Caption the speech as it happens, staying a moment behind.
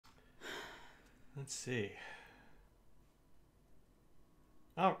Let's see.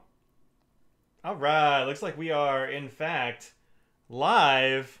 Oh, all right. Looks like we are, in fact,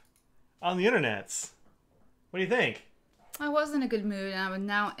 live on the internets. What do you think? I was in a good mood, and I'm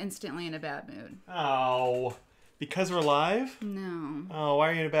now instantly in a bad mood. Oh, because we're live? No. Oh,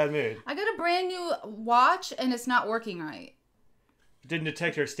 why are you in a bad mood? I got a brand new watch, and it's not working right. It didn't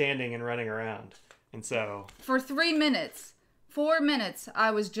detect her standing and running around. And so... For 3 minutes, 4 minutes,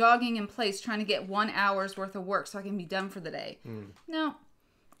 I was jogging in place trying to get 1 hour's worth of work so I can be done for the day. No,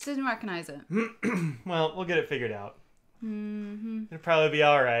 didn't recognize it. Well, we'll get it figured out. It'll probably be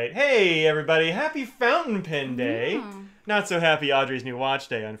all right. Hey, everybody. Happy Fountain Pen Day. Yeah. Not so happy Audrey's new watch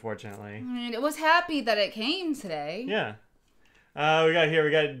day, unfortunately. I mean, it was happy that it came today. Yeah. We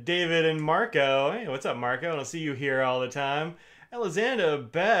got David and Marco. Hey, what's up, Marco? I don't see you here all the time. Alexander,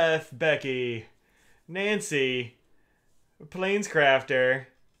 Beth, Becky, Nancy, Planescrafter.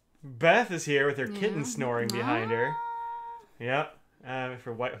 Beth is here with her kitten snoring behind her. Yep.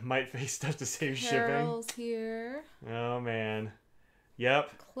 For Might Face stuff to save shipping. Carol's here. Oh, man.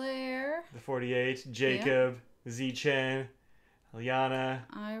 Yep. Claire. The 48. Jacob. Z Chen. Liana.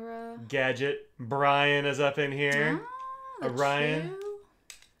 Ira. Gadget. Brian is up in here. Orion. Chew.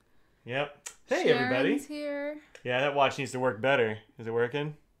 Yep. Hey, Sharon's everybody. here. Yeah, that watch needs to work better. Is it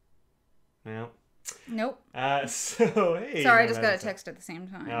working? No. Nope. So, hey. Sorry, I just got a text at the same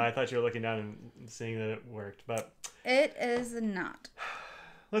time. No, I thought you were looking down and seeing that it worked, but... It is not.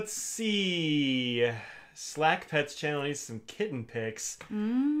 Let's see. Slack Pets channel needs some kitten pics.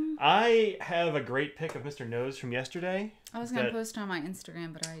 I have a great pic of Mr. Nose from yesterday. I was going to post on my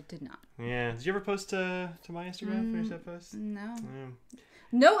Instagram, but I did not. Yeah. Did you ever post to my Instagram? Finish that post? No. Yeah.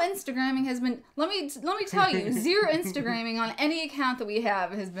 No Instagramming has been... Let me tell you, zero Instagramming on any account that we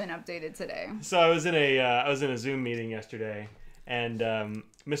have has been updated today. So I was in a Zoom meeting yesterday, and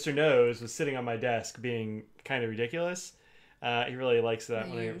Mr. Nose was sitting on my desk being kind of ridiculous. He really likes that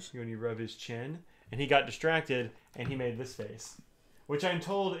when you rub his chin. And he got distracted, and he made this face, which I'm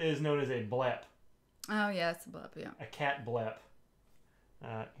told is known as a blep. Oh, yeah, it's a blep, yeah. A cat blep.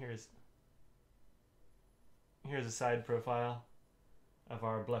 Here's a side profile of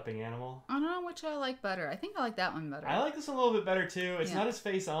our blepping animal. I don't know which I like better. I think I like that one better. I like this one a little bit better, too. It's not his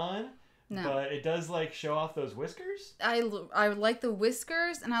face on. No. But it does, like, show off those whiskers. I like the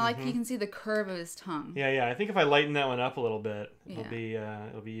whiskers, and I like you can see the curve of his tongue. Yeah. I think if I lighten that one up a little bit, it'll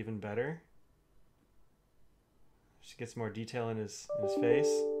be even better. Just get some more detail in his face.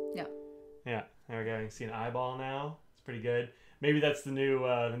 Yeah. Yeah. There we go. You can see an eyeball now. It's pretty good. Maybe that's the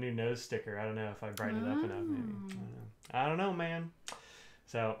new nose sticker. I don't know if I brighten it up enough. Maybe. I don't know, man.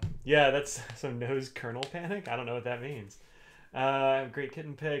 So yeah, that's some nose kernel panic. I don't know what that means. Great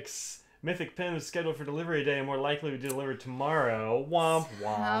kitten pics. Mythic Pen was scheduled for delivery today and more likely to be delivered tomorrow. Womp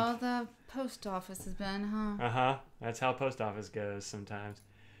womp. How the post office has been, huh? Uh-huh. That's how post office goes sometimes.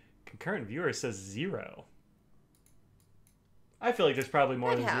 Concurrent viewer says 0. I feel like there's probably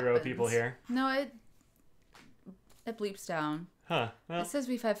more than 0 people here. No, it bleeps down. Huh. Well, it says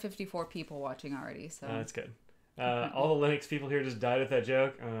we've had 54 people watching already, so... that's good. All the Linux people here just died at that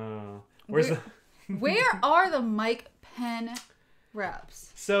joke. Where are the Mike Penn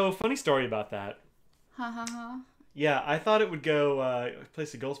reps? So, funny story about that. Yeah, I thought it would go... I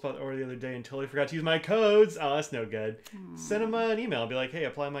placed a gold spot order the other day and totally forgot to use my codes. Oh, that's no good. Send them an email. Be like, hey,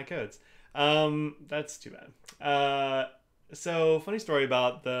 apply my codes. That's too bad. So, funny story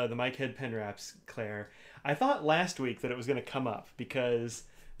about the Mike Head pen wraps, Claire. I thought last week that it was going to come up because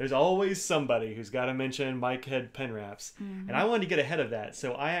there's always somebody who's got to mention Mike Head pen wraps. And I wanted to get ahead of that.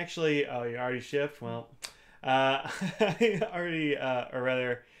 So, I actually... Oh, you already shipped? Well, that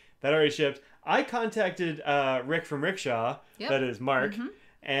already shipped. I contacted Rick from Rickshaw, that is Mark,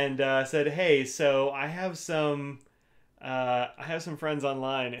 and said, hey, so I have some friends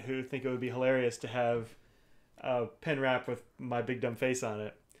online who think it would be hilarious to have a pen wrap with my big dumb face on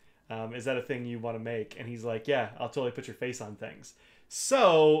it. Is that a thing you want to make? And he's like, yeah, I'll totally put your face on things.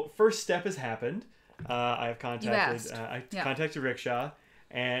 So first step has happened. I contacted Rickshaw,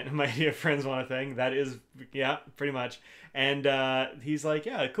 and my friends want a thing. That is, yeah, pretty much. And he's like,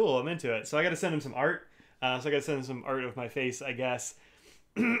 yeah, cool, I'm into it. So I got to send him some art. So I got to send him some art of my face, I guess.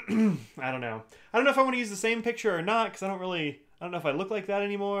 I don't know. I don't know if I want to use the same picture or not, because I don't know if I look like that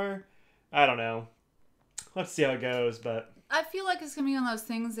anymore. I don't know. Let's see how it goes, but... I feel like it's going to be one of those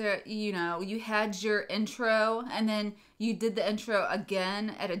things that, you had your intro, and then you did the intro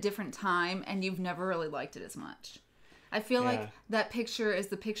again at a different time, and you've never really liked it as much. I feel like that picture is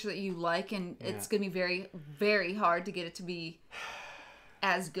the picture that you like, and it's going to be very, very hard to get it to be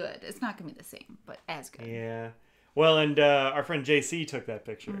as good. It's not going to be the same, but as good. Yeah. Well, and our friend JC took that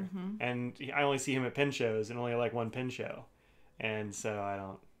picture, and I only see him at pin shows, and only like one pin show, and so I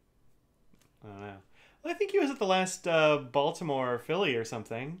don't know. Well, I think he was at the last Baltimore or Philly or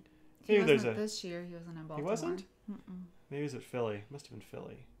something. Maybe he wasn't this year. He wasn't in Baltimore. He wasn't? Mm-mm. Maybe he was at Philly. Must have been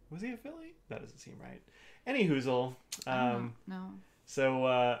Philly. Was he at Philly? That doesn't seem right. Any hoozle. No.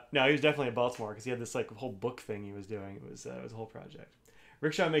 So no, he was definitely at Baltimore because he had this like whole book thing he was doing. It was a whole project.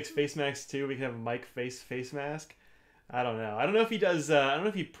 Rickshaw makes face masks too. We can have a Mike face mask. I don't know. I don't know if he does. I don't know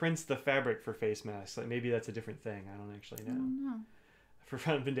if he prints the fabric for face masks. Like maybe that's a different thing. I don't actually know. I don't know. For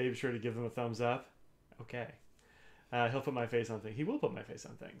Fountain Pen Day, be sure to give them a thumbs up. Okay. He'll put my face on things. He will put my face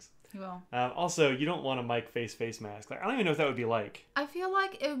on things. He will. Also, you don't want a Mike face mask. Like I don't even know what that would be like. I feel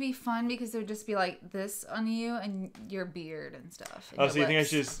like it would be fun because it would just be like this on you and your beard and stuff. And oh, so you think I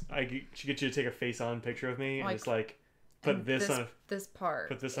should get you to take a face on picture of me and just like put this on this part.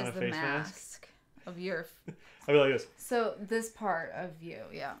 Put this on a face mask of your. I'll be like this. So this part of you,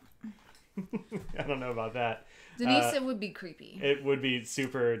 yeah. I don't know about that. Denise, it would be creepy. It would be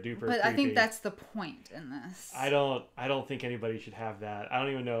super duper creepy. But I think that's the point in this. I don't think anybody should have that. I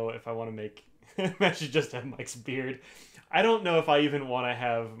don't even know if I want to make... I should just have Mike's beard. I don't know if I even want to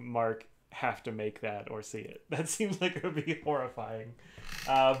have Mark have to make that or see it. That seems like it would be horrifying.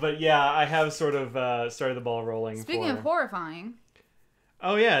 But yeah, I have sort of started the ball rolling. Speaking of horrifying.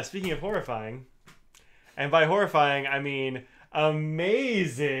 Oh yeah, speaking of horrifying. And by horrifying, I mean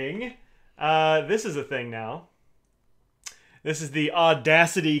amazing. This is a thing now. This is the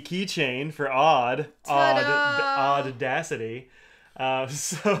Audacity keychain for Audacity.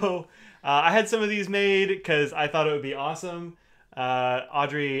 So I had some of these made because I thought it would be awesome.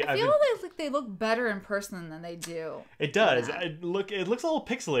 Audrey, I feel like they look better in person than they do. It does. It looks a little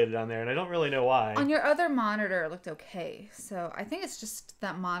pixelated on there, and I don't really know why. On your other monitor, it looked okay. So I think it's just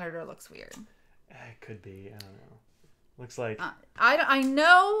that monitor looks weird. It could be. I don't know. Looks like I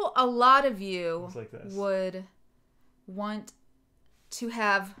know a lot of you like this. Would want to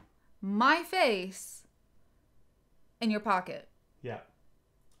have my face in your pocket. Yeah,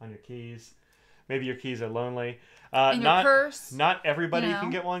 on your keys. Maybe your keys are lonely. In your purse. Not everybody can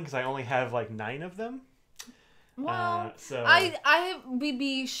get one because I only have like 9 of them. Well, so I would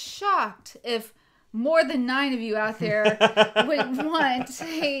be shocked if more than 9 of you out there would want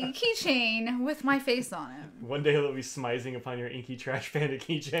a keychain with my face on it. One day they'll be smizing upon your Inky Trash Panda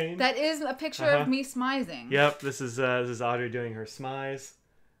keychain. That is a picture of me smizing. Yep, this is Audrey doing her smize.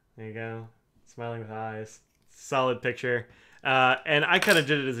 There you go, smiling with eyes. Solid picture. And I kind of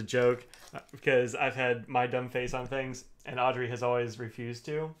did it as a joke because I've had my dumb face on things, and Audrey has always refused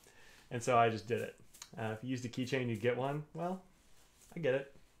to, and so I just did it. If you used a keychain, you'd get one. Well, I get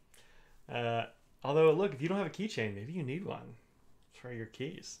it. Although, look, if you don't have a keychain, maybe you need one for your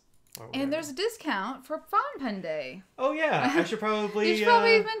keys. And there's a discount for Fountain Pen Day. Oh, yeah. I should probably... You should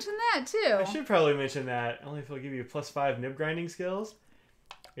probably mention that, too. I should probably mention that. Only if it'll give you +5 nib grinding skills.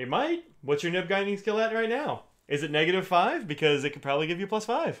 It might. What's your nib grinding skill at right now? Is it -5? Because it could probably give you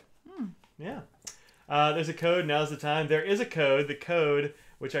 +5. Yeah. There's a code. Now's the time. There is a code. The code,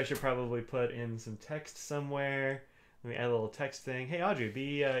 which I should probably put in some text somewhere. Let me add a little text thing. Hey, Audrey,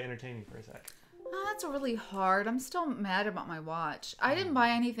 be entertaining for a sec. Oh, that's really hard. I'm still mad about my watch. I didn't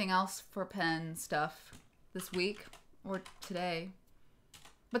buy anything else for pen stuff this week or today.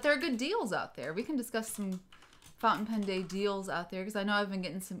 But there are good deals out there. We can discuss some Fountain Pen Day deals out there because I know I've been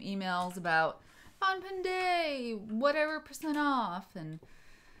getting some emails about Fountain Pen Day, whatever % off. And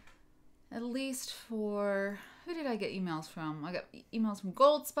at least for... Who did I get emails from? I got emails from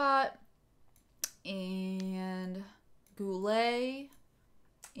Goldspot and Goulet.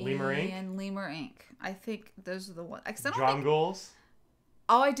 Lemur Inc. And Lemur Inc. I think those are the ones. Drum Goals.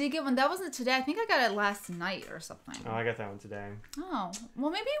 Oh, I did get one. That wasn't today. I think I got it last night or something. Oh, I got that one today. Oh, well,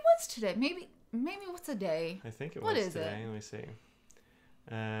 maybe it was today. Maybe what's a day? I think it was today. Let me see.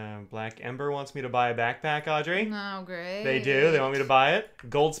 Black Ember wants me to buy a backpack, Audrey. Oh, great. They do. They want me to buy it.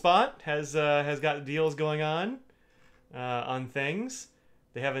 Goldspot has got deals going on things.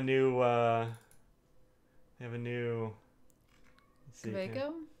 They have a new.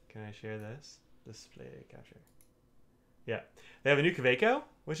 Kaweco? Can I share this? Display capture. Yeah. They have a new Kaweco,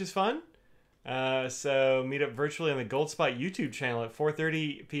 which is fun. So meet up virtually on the Goldspot YouTube channel at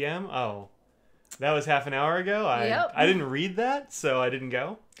 4:30 p.m. Oh, that was half an hour ago. I didn't read that, so I didn't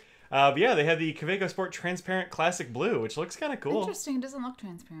go. But yeah, they have the Kaweco Sport Transparent Classic Blue, which looks kind of cool. Interesting. It doesn't look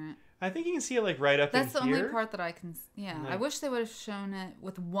transparent. I think you can see it like right up in here. That's the only part that I can... Yeah. Like, I wish they would have shown it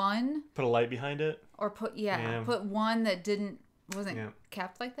with one. Put a light behind it. Or put one that wasn't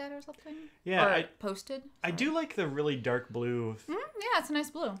capped like that or something? Yeah. Or posted? Sorry. I do like the really dark blue. Yeah, it's a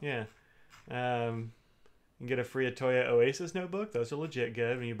nice blue. Yeah. You can get a free Atoya Oasis notebook. Those are legit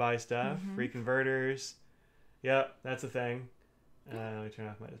good when you buy stuff. Free converters. Yep, that's a thing. Let me turn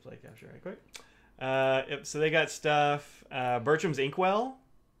off my display capture right quick. Yep, so they got stuff. Bertram's Inkwell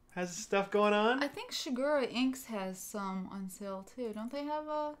has stuff going on. I think Shigura Inks has some on sale too. Don't they have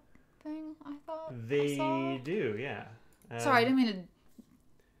a thing? I thought they do, yeah. Sorry, I didn't mean to.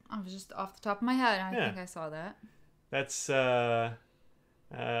 I was just off the top of my head. I think I saw that. That's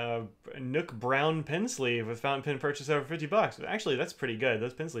Nook Brown pen sleeve with fountain pen purchase over $50. Actually, that's pretty good.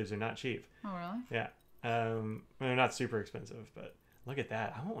 Those pen sleeves are not cheap. Oh, really? Yeah. They're not super expensive, but look at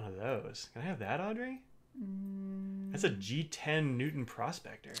that. I want one of those. Can I have that, Audrey? That's a G10 Newton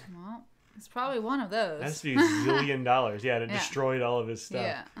Prospector. Well, it's probably one of those. That has to be $1 zillion. Yeah, it destroyed all of his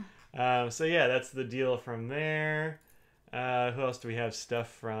stuff. Yeah. So yeah, that's the deal from there. Who else do we have stuff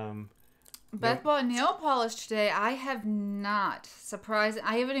from? Beth bought nail polish today. I have not. Surprised.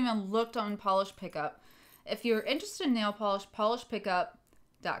 I haven't even looked on Polish Pickup. If you're interested in nail polish,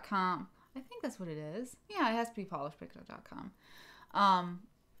 polishpickup.com. I think that's what it is. Yeah, it has to be polishpickup.com.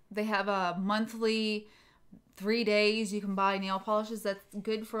 They have a monthly 3 days you can buy nail polishes. That's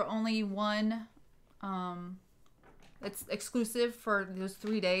good for only one. It's exclusive for those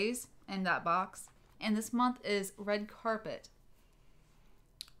 3 days in that box. And this month is Red Carpet.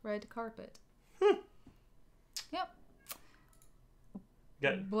 Red Carpet.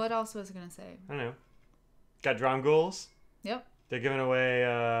 Yep. What else was I going to say? I don't know. Got Drum Ghouls. Yep. They're giving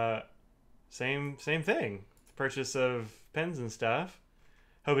away same thing. Purchase of pens and stuff.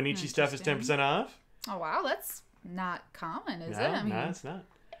 Hobonichi stuff is 10% off. Oh, wow. That's not common, is it? No, it's not.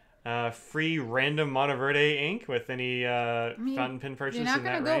 Free random Monteverde ink with any fountain pen purchase in that range.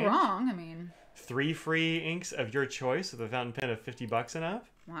 You're not going to go wrong. I mean, 3 free inks of your choice with a fountain pen of $50 and up.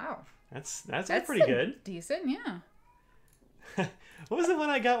 Wow. That's pretty good. Decent, yeah. What was the one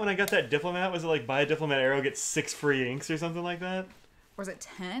I got when I got that Diplomat? Was it like buy a Diplomat Arrow, get 6 free inks or something like that? Was it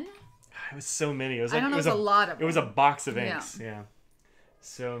 10? It was so many. It was like, it was a lot of them. It was a box of inks. Yeah.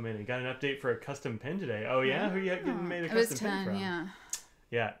 So many. Got an update for a custom pen today. Oh yeah? Who you made a custom pen from? Yeah.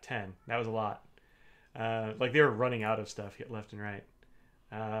 Yeah, 10. That was a lot. Like they were running out of stuff left and right.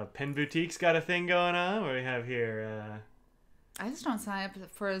 Pen Boutique's got a thing going on. What do we have here? I just don't sign up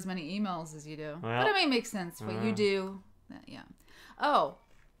for as many emails as you do. Well, but I mean, it makes sense. What you do. Yeah. Oh.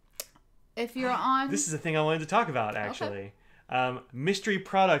 If you're on... This is a thing I wanted to talk about, actually. Okay. Mystery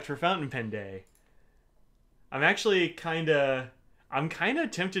product for Fountain Pen Day. I'm kind of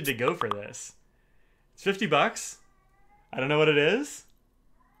tempted to go for this. It's $50. I don't know what it is.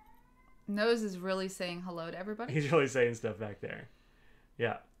 Nose is really saying hello to everybody. He's really saying stuff back there.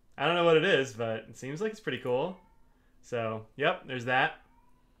 Yeah. I don't know what it is, but it seems like it's pretty cool. So, yep, there's that.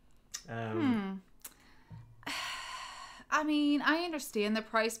 I mean, I understand the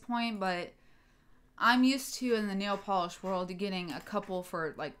price point, but I'm used to, in the nail polish world, getting a couple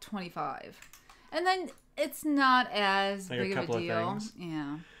for like $25. And then it's not as like big of a deal.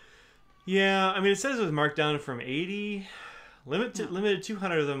 Yeah. Yeah, I mean, it says it was marked down from 80. Limited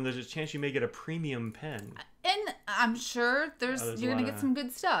 200 of them. There's a chance you may get a premium pen. And I'm sure you're going to get some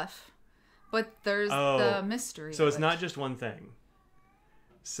good stuff. But there's the mystery. So it's not just one thing.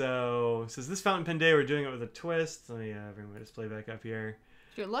 So it says this Fountain Pen Day, we're doing it with a twist. Let me bring my display back up here.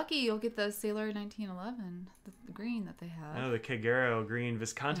 If you're lucky, you'll get the Sailor 1911, the green that they have. Oh, the Kagero green,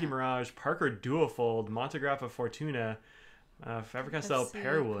 Visconti Mirage, Parker Duofold, Montegrappa Fortuna, Faber-Castell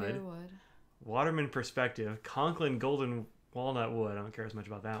Pearwood, Waterman Perspective, Conklin Golden Walnut Wood. I don't care as much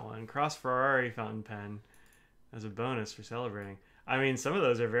about that one. Cross Ferrari Fountain Pen as a bonus for celebrating. I mean, some of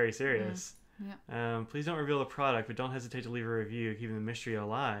those are very serious. Yeah. Please don't reveal the product, but don't hesitate to leave a review, keeping the mystery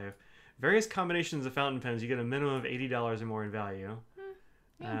alive. Various combinations of fountain pens. You get a minimum of $80 or more in value.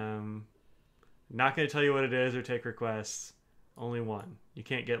 Yeah. Not going to tell you what it is or take requests. Only one. You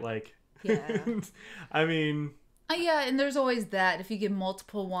can't get like... Yeah. I mean... yeah, and there's always that. If you get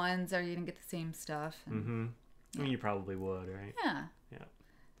multiple ones, are you going to get the same stuff? And, I mean, you probably would, right? Yeah. Yeah.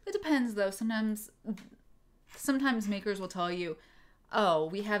 It depends, though. Sometimes makers will tell you, oh,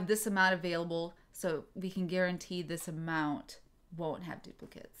 we have this amount available, so we can guarantee this amount won't have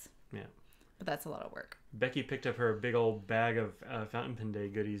duplicates. Yeah. But that's a lot of work. Becky picked up her big old bag of Fountain Pen Day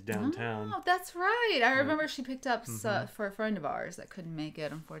goodies downtown. Oh, that's right. I remember she picked up for a friend of ours that couldn't make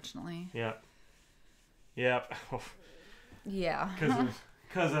it, unfortunately. Yeah. Yep. Yeah.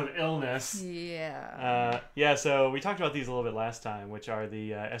 Because of illness. Yeah. Yeah, so we talked about these a little bit last time, which are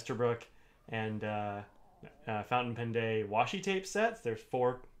the Esterbrook and Fountain Pen Day washi tape sets. There's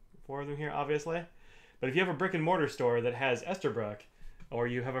four of them here, obviously. But if you have a brick and mortar store that has Esterbrook, or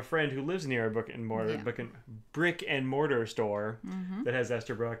you have a friend who lives near a brick and mortar store that has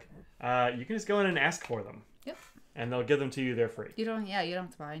Esterbrook, you can just go in and ask for them. and they'll give them to you. They're free. You don't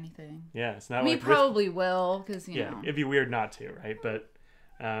have to buy anything. Yeah, it's not. We probably will, because you know. It'd be weird not to, right? But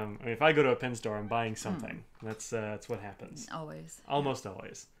I mean, if I go to a pen store, I'm buying something. That's what happens. Always. Almost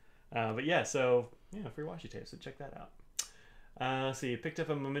always. But yeah, so free washi tape. So check that out. So you picked up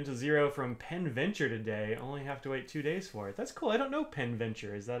a Memento Zero from Pen Venture today. Only have to wait 2 days for it. That's cool. I don't know Pen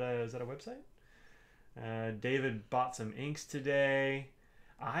Venture. Is that a website? David bought some inks today.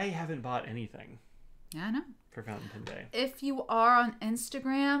 I haven't bought anything. Yeah, I know. For Fountain Pen Day. If you are on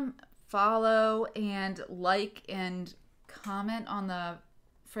Instagram, follow and like and comment on the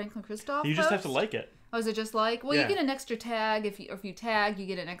Franklin Christoph You just have to like it. Oh, is it just like? Well, you get an extra tag. If you tag, you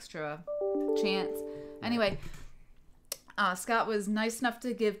get an extra chance. Anyway, Scott was nice enough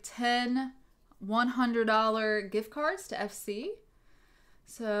to give 10 $100 gift cards to FC.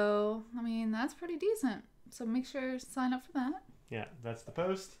 So, I mean, that's pretty decent. So make sure to sign up for that. Yeah, that's the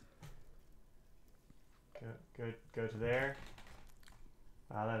post. Go to there.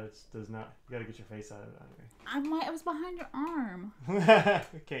 Wow, that does not. You gotta get your face out of it. I was behind your arm. We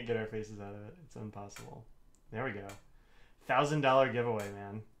can't get our faces out of it. It's impossible. There we go. $1,000 giveaway,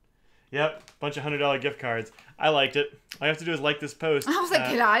 man. Yep, bunch of $100 gift cards. I liked it. All you have to do is like this post. I was like,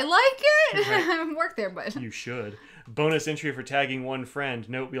 can I like it? Right. I haven't worked there, but you should. Bonus entry for tagging one friend.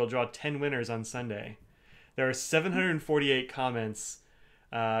 Note: we'll draw 10 winners on Sunday. There are 748 comments.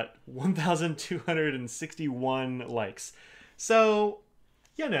 1,261 likes. So,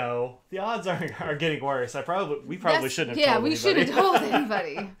 the odds are getting worse. We probably shouldn't have told anybody. We shouldn't have told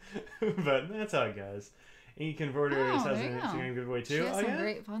anybody. But that's how it goes. Ink Converters has an Instagram giveaway too. She has some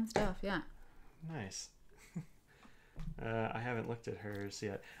great fun stuff, yeah. Nice. I haven't looked at hers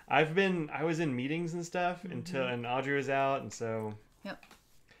yet. I was in meetings and stuff and Audrey was out, and so Yep.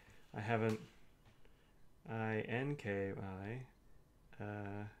 I haven't. INKY.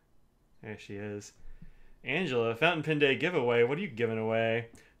 There she is. Angela, Fountain Pen Day giveaway. What are you giving away?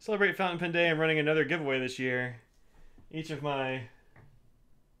 Celebrate Fountain Pen Day. I'm running another giveaway this year. Each of my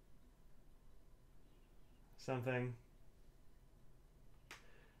something.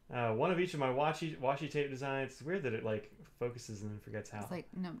 One of each of my washi tape designs. It's weird that it focuses and then forgets how. It's like,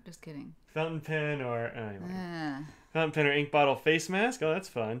 no, just kidding. Fountain pen or anyway. Fountain pen or ink bottle face mask. Oh, that's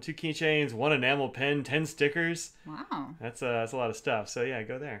fun. 2 keychains, 1 enamel pen, 10 stickers. Wow. That's a lot of stuff. So yeah,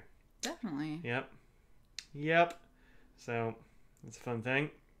 go there. Definitely. Yep. So that's a fun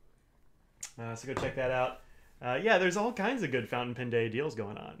thing. So go check that out. There's all kinds of good Fountain Pen Day deals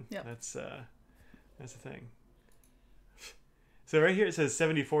going on. Yep. That's the thing. So right here it says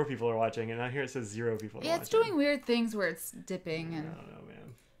 74 people are watching, and out here it says 0 people are watching. Yeah, it's doing weird things where it's dipping. And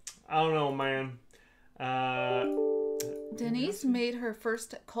I don't know, man. Denise made her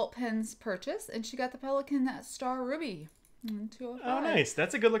first Cult Pens purchase, and she got the Pelikan Star Ruby. 205. Oh, nice.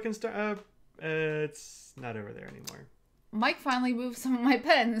 That's a good looking star. It's not over there anymore. Mike finally moved some of my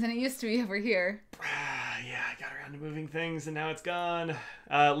pens, and it used to be over here. Yeah, I got around to moving things, and now it's gone.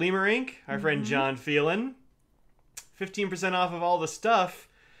 Lemur Ink, our friend John Phelan. 15% off of all the stuff.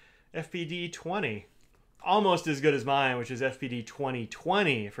 FPD 20. Almost as good as mine, which is FPD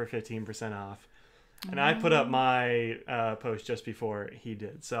 2020 for 15% off. And I put up my post just before he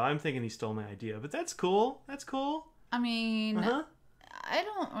did. So I'm thinking he stole my idea. But that's cool. That's cool. I mean, I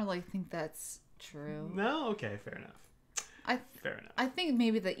don't really think that's true. No? Okay, fair enough. Fair enough. I think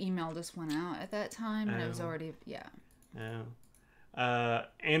maybe the email just went out at that time, and it was already,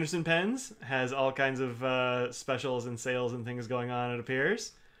 Anderson Pens has all kinds of specials and sales and things going on, it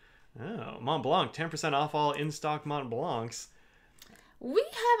appears. Oh, Mont Blanc, 10% off all in-stock Mont Blancs. We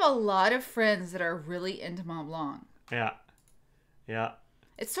have a lot of friends that are really into Mont Blanc. Yeah.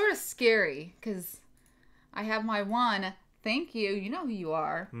 It's sort of scary, because I have my one. Thank you. You know who you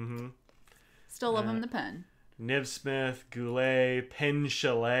are. Mm-hmm. Still love him the pen. Nib Smith, Goulet, Pen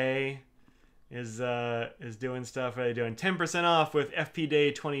Chalet is doing stuff. What are they doing? 10% off with FP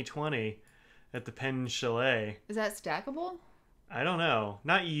Day 2020 at the Pen Chalet. Is that stackable? I don't know.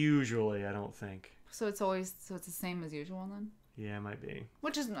 Not usually, I don't think. So it's the same as usual then? Yeah, it might be.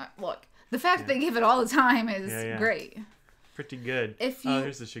 Which is not, look, the fact that they give it all the time is great. Pretty good.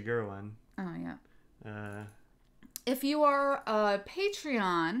 Here's the Shigur one. Oh, yeah. If you are a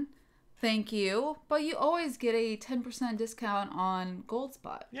Patreon, thank you, but you always get a 10% discount on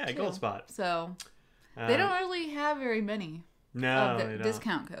Goldspot. Yeah, too. Goldspot. So they don't really have very many of the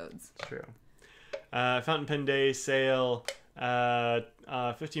discount codes. It's true. Fountain Pen Day sale,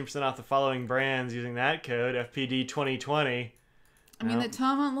 15% off the following brands using that code, FPD 2020. I mean, the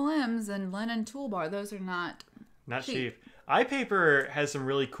Tom and Limbs and Lennon Toolbar, those are not cheap. iPaper has some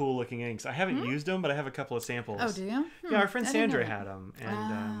really cool looking inks. I haven't used them, but I have a couple of samples. Oh, do you? Yeah, our friend Sandra had them,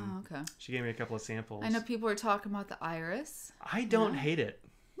 and okay. she gave me a couple of samples. I know people are talking about the iris. I don't hate it.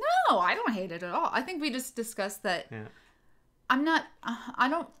 No, I don't hate it at all. I think we just discussed that. Yeah. I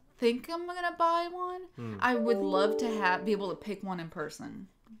don't think I'm gonna buy one. I would love to be able to pick one in person.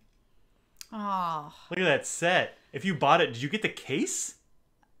 Oh. Look at that set. If you bought it, did you get the case?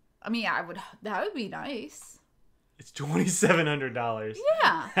 I mean, that would be nice. It's $2,700.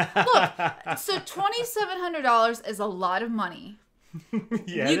 Yeah. Look, so $2,700 is a lot of money.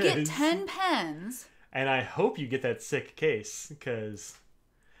 Yeah, you get 10 pens. And I hope you get that sick case, because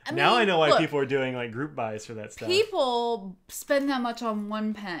now I know why people are doing like group buys for that stuff. People spend that much on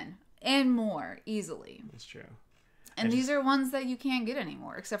one pen and more easily. That's true. And these are ones that you can't get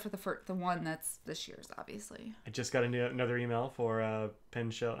anymore, except for the one that's this year's, obviously. I just got another email for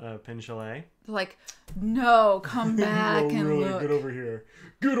Pen Chalet. They're like, no, come back and really, look. Get over here.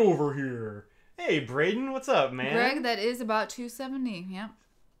 Get over here. Hey, Braden, what's up, man? Greg, that is about $270. Yep.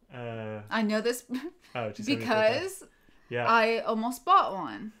 I know this because I almost bought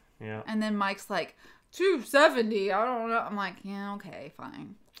one. Yeah. And then Mike's like, $270. I don't know. I'm like, yeah, okay,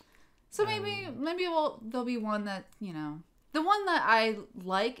 fine. So maybe there'll be one that, the one that I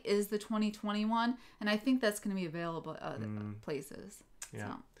like is the 2021, and I think that's going to be available at other places.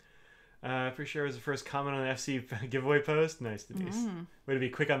 Yeah. So. For sure, it was the first comment on the FC giveaway post. Nice, Denise. Way to be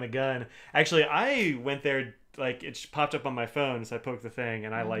quick on the gun. Actually, I went there, like, it popped up on my phone, so I poked the thing,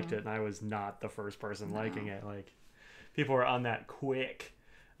 and I liked it, and I was not the first person liking it. Like, people were on that quick.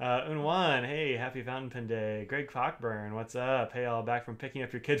 Unwan, hey, happy Fountain Pen Day. Greg Cockburn, what's up? Hey, all back from picking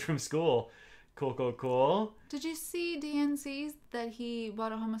up your kid from school. Cool. Did you see DNC's that he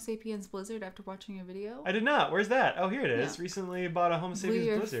bought a Homo sapiens Blizzard after watching a video? I did not. Where's that? Oh, here it is. Yeah. Recently bought a Homo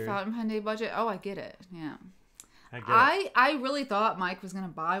sapiens Blizzard. Fountain Pen Day budget. Oh, I get it. Yeah. I really thought Mike was going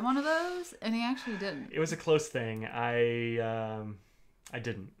to buy one of those, and he actually didn't. It was a close thing. I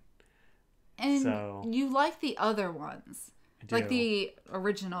didn't. And you like the other ones. Like the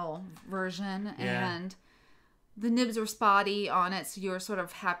original version, and the nibs were spotty on it, so you were sort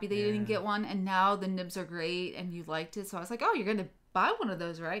of happy that you didn't get one, and now the nibs are great, and you liked it, so I was like, oh, you're going to buy one of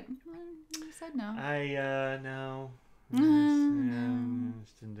those, right? You said no. No.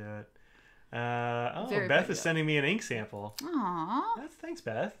 Just didn't do it. Beth is sending me an ink sample. Aww. Thanks,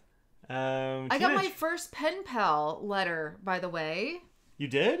 Beth. I got my first pen pal letter, by the way. You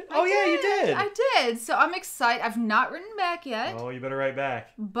did? Yeah, you did. I did. So I'm excited. I've not written back yet. Oh, you better write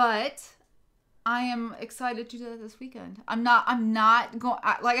back. But I am excited to do that this weekend. I'm not going,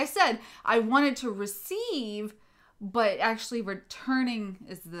 like I said, I wanted to receive, but actually returning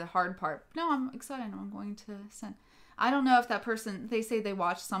is the hard part. No, I'm excited. I'm going to send. I don't know if that person, they say they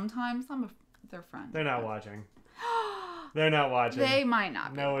watch sometimes. I'm their friend. They're not watching. They're not watching. They might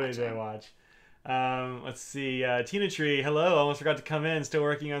not be watching. They watch. Let's see. Tina Tree, hello. Almost forgot to come in. Still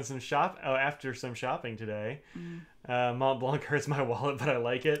working on after some shopping today. Mont Blanc hurts my wallet, but I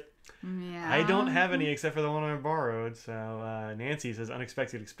like it. Yeah. I don't have any except for the one I borrowed. So Nancy says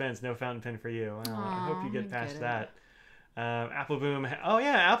unexpected expense. No fountain pen for you. Well, I hope you get past that. Apple Boom.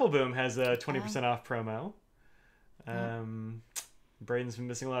 Apple Boom has a 20% off promo. Braden's been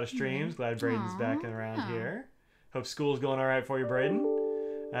missing a lot of streams. Glad Braden's back and around here. Hope school's going all right for you, Braden.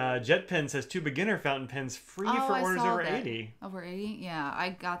 JetPen says 2 beginner fountain pens free for orders over 80. Over 80? Yeah, I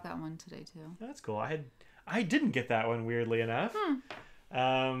got that one today too. That's cool. I didn't get that one, weirdly enough.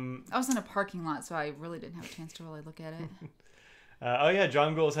 I was in a parking lot, so I really didn't have a chance to really look at it.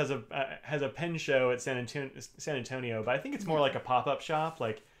 John Goals has a pen show at San Antonio, but I think it's more like a pop-up shop,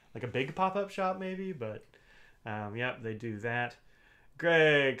 like a big pop-up shop maybe. But they do that.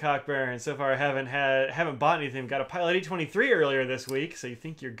 Greg Cockburn, so far I haven't bought anything. Got a Pilot 823 earlier this week, so you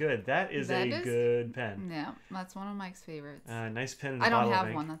think you're good. That is good pen. Yeah, that's one of Mike's favorites. Nice pen. I don't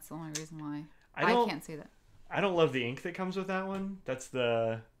have one. That's the only reason why. I can't say that. I don't love the ink that comes with that one. That's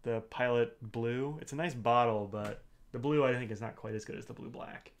the Pilot Blue. It's a nice bottle, but the blue I think is not quite as good as the blue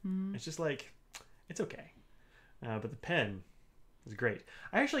black. It's just like, it's okay. But the pen is great.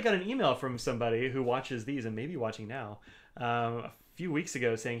 I actually got an email from somebody who watches these and may be watching now. A few weeks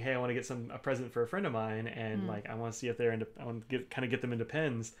ago saying, hey, I want to get a present for a friend of mine, and like I want to see if they're into, I want to get them into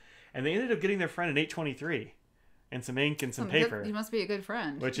pens, and they ended up getting their friend an 823 and some ink and some paper. You must be a good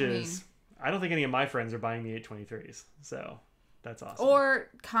friend. I don't think any of my friends are buying the 823s, so that's awesome. Or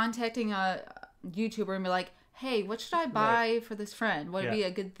contacting a YouTuber and be like, hey, what should I buy for this friend? What would be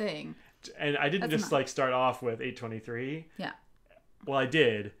a good thing? And I didn't start off with 823. Yeah. Well, I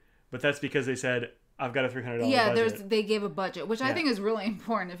did, but that's because they said, I've got a $300 yeah, budget. they gave a budget, which I think is really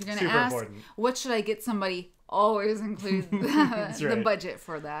important. If you're going to ask, important. What should I get somebody? Always include the budget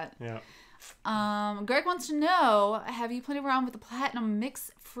for that. Yeah. Greg wants to know, have you played around with the Platinum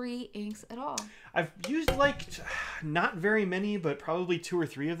mix-free inks at all? I've used like not very many, but probably 2 or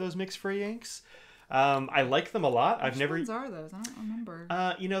 3 of those mix-free inks. I like them a lot. Which ones are those? I don't remember.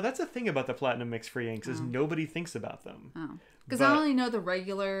 That's the thing about the Platinum mix-free inks is nobody thinks about them. Oh, because I only know the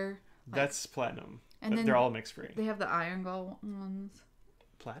regular. That's Platinum. And then they're all mix-free. They have the Iron Gall ones.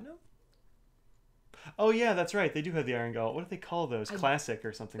 Platinum? Oh yeah, that's right. They do have the Iron Gall. What do they call those? Classic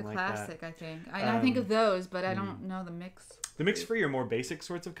or something like that. Classic, I think. I think of those, but I don't know the mix. The mix-free are more basic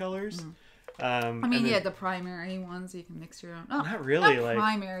sorts of colors. I mean, yeah, the primary ones you can mix your own. Oh, not really, not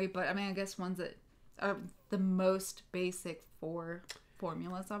primary, but I mean, I guess ones that are the most basic for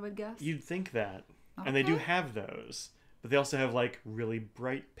formulas, I would guess. You'd think that. Okay. And they do have those. But they also have like really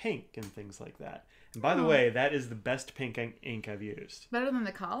bright pink and things like that. And by the way, that is the best pink ink I've used. Better than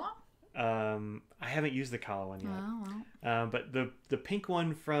the Kala? I haven't used the Kala one yet. Oh, well. But the pink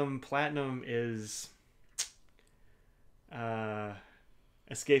one from Platinum is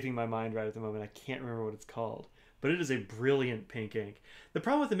escaping my mind right at the moment. I can't remember what it's called. But it is a brilliant pink ink. The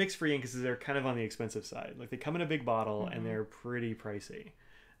problem with the mix-free ink is they're kind of on the expensive side. Like they come in a big bottle and they're pretty pricey.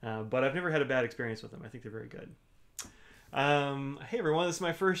 But I've never had a bad experience with them. I think they're very good. Hey everyone, this is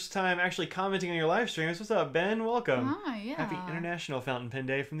my first time actually commenting on your live streams. What's up, Ben? Welcome. Hi, yeah. Happy International Fountain Pen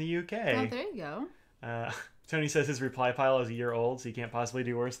Day from the UK. Oh, there you go. Tony says his reply pile is a year old, so you can't possibly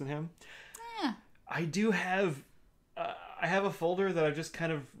do worse than him. Yeah. I do have... I have a folder that I've just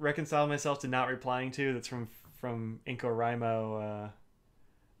kind of reconciled myself to not replying to that's from NaNoWriMo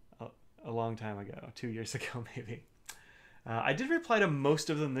a long time ago. 2 years ago, maybe. I did reply to most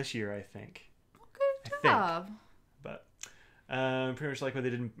of them this year, I think. Good job. But pretty much like what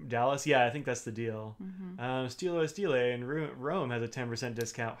they did in Dallas. Yeah, I think that's the deal. Stile in Rome has a 10%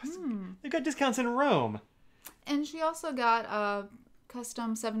 discount. They've got discounts in Rome. And she also got a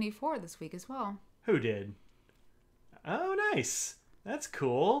custom 74 this week as well. Who did? Oh, nice. That's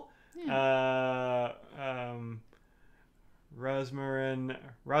cool. Yeah. Rosmarinus?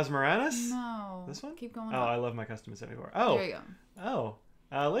 No. This one? Keep going. Oh, I love my custom 74. Oh. There you go. Oh.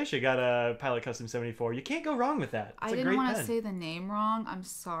 Leisha got a Pilot Custom 74. You can't go wrong with that. It's I didn't want to say the name wrong. I'm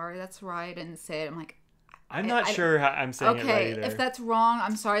sorry. That's why I didn't say it. I'm like... I'm not sure how I'm saying it right either. Okay, if that's wrong,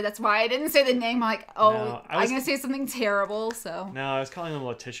 I'm sorry. That's why I didn't say the name. I'm like, I'm going to say something terrible, so... No, I was calling them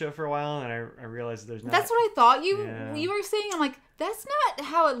Letitia for a while, and I realized there's not... That's what I thought you were saying. I'm like, that's not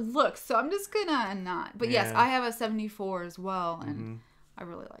how it looks, so I'm just going to not. But yes, I have a 74 as well, and I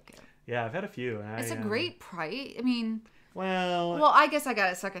really like it. Yeah, I've had a few. It's a great price. I mean... Well, I guess I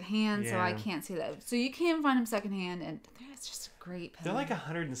got it secondhand, so I can't say that. So you can find them secondhand, and it's just a great pen. They're like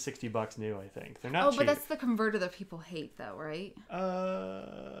 $160 new, I think. They're not cheap. But that's the converter that people hate, though, right?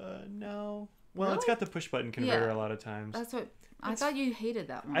 No. Well, really? It's got the push button converter a lot of times. That's what I thought you hated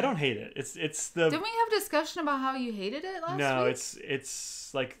that one. I don't hate it. It's the. Didn't we have a discussion about how you hated it last week? No,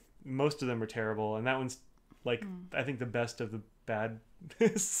 it's like most of them are terrible, and that one's like I think the best of the bad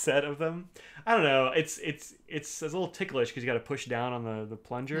set of them. I don't know. It's a little ticklish because you got to push down on the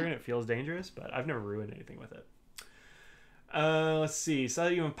plunger and it feels dangerous. But I've never ruined anything with it. Let's see. So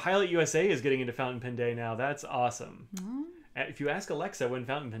even Pilot USA is getting into Fountain Pen Day now. That's awesome. If you ask Alexa when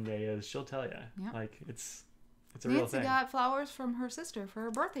Fountain Pen Day is, she'll tell you. Yep. Like it's a real thing. Nancy got flowers from her sister for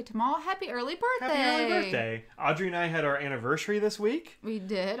her birthday tomorrow. Happy early birthday! Happy early birthday! Audrey and I had our anniversary this week. We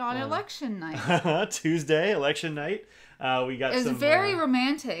did on election night. Tuesday, election night. We got. It was very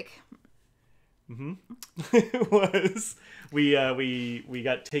romantic. It was. We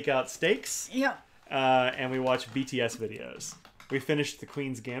got takeout steaks. Yep. And we watched BTS videos. We finished The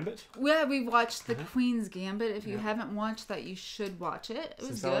Queen's Gambit. Yeah, we watched The Queen's Gambit. If you haven't watched that, you should watch it. It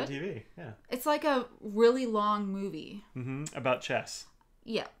was good. TV. Yeah. It's like a really long movie. About chess.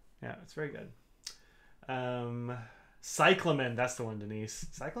 Yeah. Yeah, it's very good. Cyclamen, that's the one, Denise.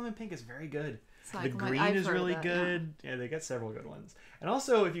 Cyclamen Pink is very good. The green is really good. Yeah, they got several good ones. And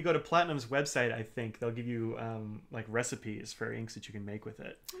also, if you go to Platinum's website, I think they'll give you like recipes for inks that you can make with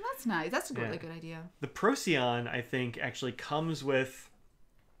it. Well, that's nice. That's a really good idea. The Procyon, I think, actually comes with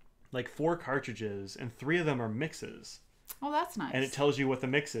like 4 cartridges, and 3 of them are mixes. Oh, that's nice. And it tells you what the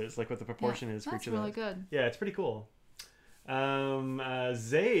mix is, like what the proportion is for each of those. That's really good. Yeah, it's pretty cool.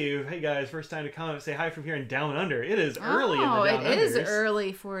 Zave, hey guys, first time to comment. Say hi from here in Down Under. It is early in the Down Unders. It is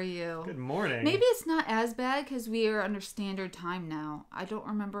early for you. Good morning. Maybe it's not as bad because we are under standard time now. I don't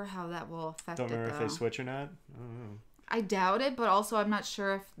remember how that will affect it. Don't remember if they switch or not. I don't know. I doubt it, but also I'm not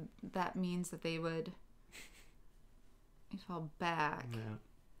sure if that means that they would fall back.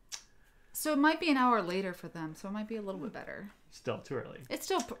 So it might be an hour later for them, so it might be a little bit better. Still too early. It's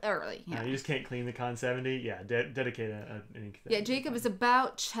still early, yeah. You just can't clean the Con 70? Yeah, dedicate an ink. Yeah, Jacob is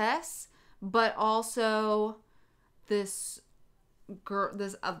about chess, but also this girl,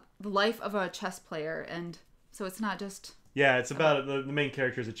 the life of a chess player, and so it's not just... Yeah, it's about the main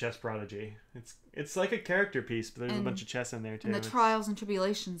character is a chess prodigy. It's like a character piece, but there's a bunch of chess in there too. And the trials and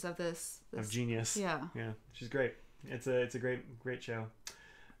tribulations of this of genius. Yeah, she's great. It's a great show.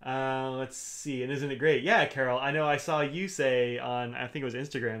 Let's see, and isn't it great? Yeah, Carol, I know I saw you say on, I think it was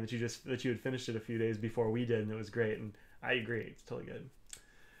Instagram, that you had finished it a few days before we did, and it was great, and I agree, it's totally good.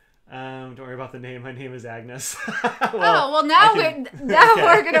 Don't worry about the name. My name is Agnes. Now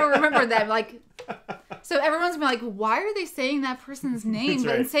we're gonna remember that. Like, so everyone's gonna be like, why are they saying that person's name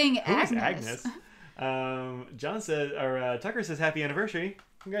but saying Agnes? Who's Agnes? John says, or Tucker says, happy anniversary.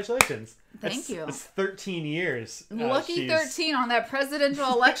 Congratulations. Thank you. It's 13 years. Lucky 13 on that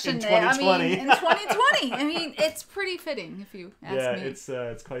presidential election in day. 2020. In 2020. I mean, it's pretty fitting if you ask me.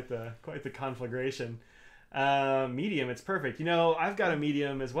 Yeah, it's quite the conflagration. Medium, it's perfect. You know, I've got a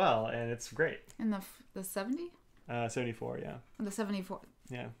medium as well, and it's great. In the 70? 74, yeah. The 74.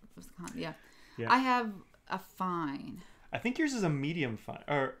 Yeah. Yeah. I have a fine. I think yours is a medium fine,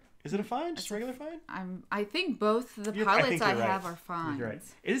 or is it a fine? Just regular fine? I think both the pilots I have are fines. You're right.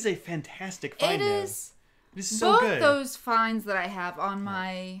 It is a fantastic fine. It is so good. Both those fines that I have on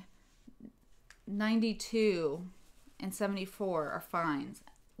my 92 and 74 are fines.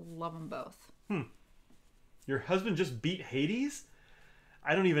 Love them both. Your husband just beat Hades?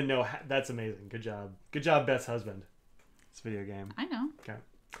 I don't even know. That's amazing. Good job. Good job, Beth's husband. It's a video game. I know. Okay.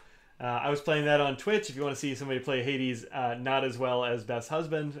 I was playing that on Twitch. If you want to see somebody play Hades not as well as Beth's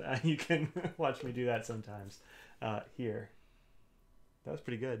husband, you can watch me do that sometimes. Here. That was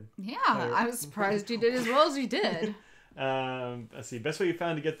pretty good. Yeah, I was surprised you did as well as you did. Let's see. Best way you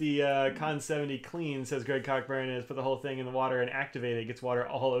found to get the Con 70 clean, says Greg Cockburn, is put the whole thing in the water and activate it. It gets water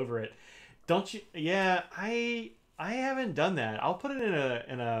all over it. Don't you? Yeah, I haven't done that. I'll put it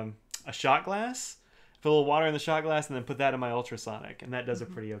in a shot glass, put a little water in the shot glass, and then put that in my ultrasonic, and that does a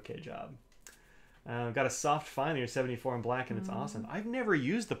pretty okay job. Got a soft fine here, 74 in black, and it's awesome. I've never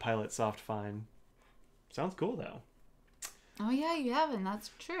used the Pilot soft fine. Sounds cool though. Oh yeah, you haven't.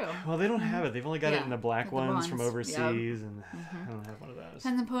 That's true. Well, they don't have it. They've only got it in the black ones from overseas, and I don't have one of those.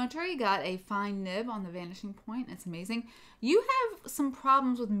 Pens and Poetry got a fine nib on the Vanishing Point. It's amazing. You have some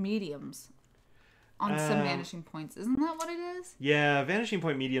problems with mediums on some Vanishing Points. Isn't that what it is? Yeah, Vanishing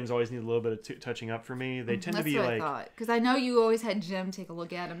Point mediums always need a little bit of touching up for me. They tend to be like... That's what I thought. Because I know you always had Jim take a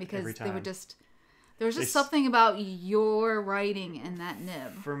look at them because they would just... There was just something about your writing in that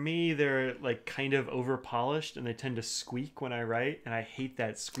nib. For me, they're like kind of over polished, and they tend to squeak when I write, and I hate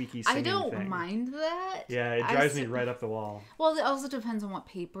that squeaky singing thing. I don't mind that. Yeah, it drives me right up the wall. Well, it also depends on what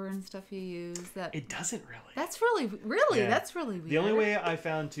paper and stuff you use. It doesn't really. That's really that's really weird. The only way I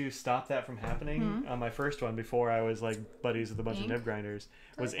found to stop that from happening on my first one, before I was like buddies with a bunch of nib grinders,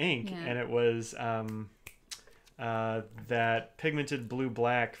 was ink, and it was that pigmented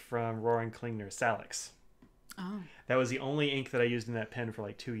blue-black from Roaring Klingner, Salix. Oh. That was the only ink that I used in that pen for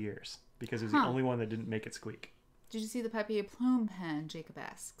like 2 years because it was the only one that didn't make it squeak. Did you see the Papier Plume pen, Jacob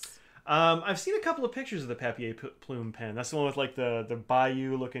asks? I've seen a couple of pictures of the Papier Plume pen. That's the one with like the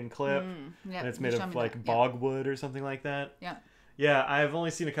bayou-looking clip, and it's made of like bogwood or something like that. Yeah. Yeah, I've only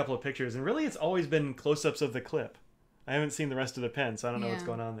seen a couple of pictures, and really it's always been close-ups of the clip. I haven't seen the rest of the pen, so I don't know what's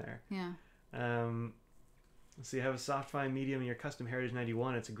going on there. Yeah. So you have a soft fine medium in your custom Heritage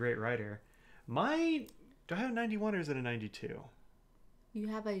 91. It's a great writer. Do I have a 91 or is it a 92? You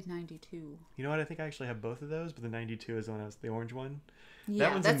have a 92. You know what? I think I actually have both of those, but the 92 is the one the orange one.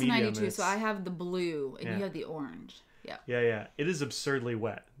 Yeah, that's a 92. So I have the blue and you have the orange. Yeah. Yeah. It is absurdly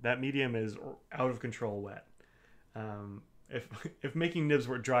wet. That medium is out of control wet. If making nibs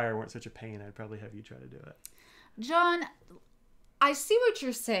drier weren't such a pain, I'd probably have you try to do it. John, I see what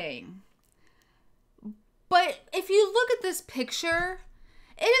you're saying. But if you look at this picture,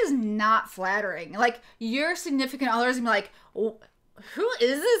 it is not flattering. Like, your significant other is going to be like, oh, who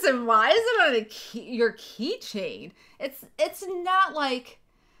is this and why is it on your keychain? It's not like,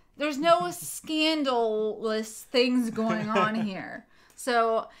 there's no scandalous things going on here.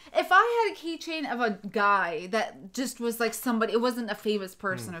 So, if I had a keychain of a guy that just was like somebody, it wasn't a famous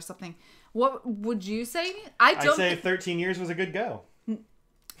person or something, what would you say? I'd say 13 years was a good go.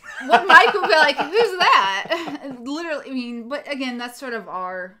 Well, Mike would be like, who's that? Literally, I mean, but again, that's sort of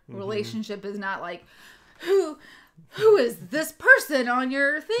our relationship is not like, who is this person on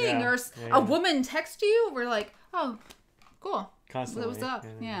your thing? Or a woman text you, we're like, oh, cool. Constantly. What's up?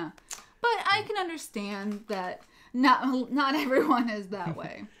 Yeah. But I can understand that not everyone is that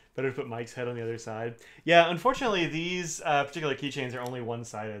way. Better to put Mike's head on the other side. Yeah, unfortunately, these particular keychains are only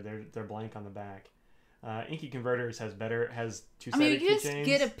one-sided. They're blank on the back. Inky Converters has two-sided keychains. You just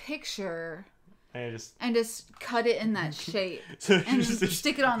get a picture and just cut it in that shape and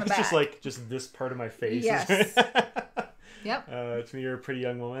stick it on the back. It's just just this part of my face. Yes. Yep. To me, you're a pretty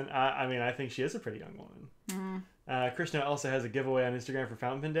young woman. I think she is a pretty young woman. Krishna also has a giveaway on Instagram for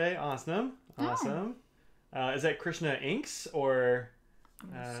Fountain Pen Day. Awesome. Is that Krishna Inks or?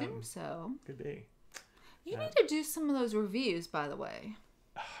 I assume so. Could be. You need to do some of those reviews, by the way.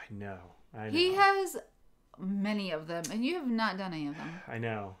 I know. He has many of them, and you have not done any of them. I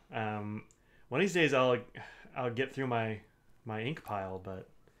know. One of these days, I'll get through my ink pile, but.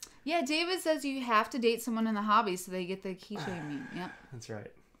 Yeah, David says you have to date someone in the hobby so they get the keychain meme. Yep. That's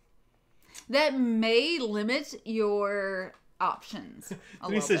right. That may limit your options.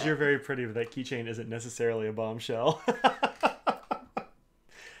 Denise says you're very pretty, but that keychain isn't necessarily a bombshell.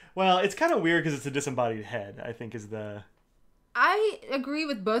 Well, it's kind of weird because it's a disembodied head, I think is the... I agree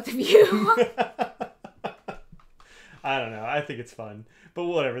with both of you. I don't know. I think it's fun. But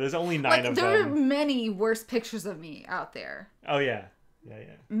whatever. There's only 9 of them. There are many worse pictures of me out there. Oh, yeah. Yeah.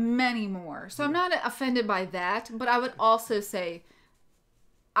 Many more. So I'm not offended by that, but I would also say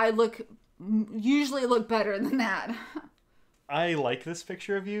I usually look better than that. I like this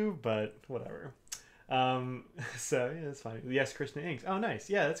picture of you, but whatever. So yeah, that's fine. Yes, Krishna Inks. Oh, nice.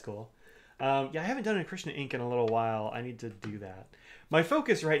 Yeah, that's cool. I haven't done a Krishna Ink in a little while. I need to do that. My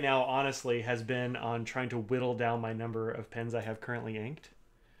focus right now, honestly, has been on trying to whittle down my number of pens I have currently inked.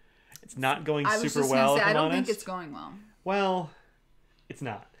 It's not going super well. I don't think it's going well. Well, it's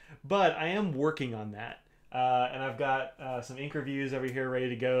not. But I am working on that. And I've got some ink reviews over here ready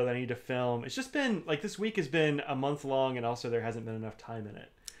to go that I need to film. It's just been, this week has been a month long, and also there hasn't been enough time in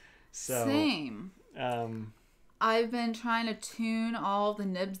it. So, same. I've been trying to tune all the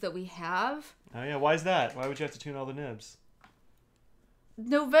nibs that we have. Oh, yeah. Why is that? Why would you have to tune all the nibs?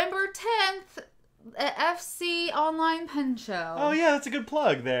 November 10th, FC Online Pen Show. Oh, yeah. That's a good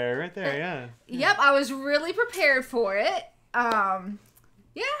plug there. Right there, yeah. Yep. I was really prepared for it. Yeah.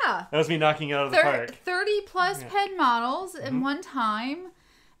 That was me knocking it out of the park. 30 plus pen models in one time.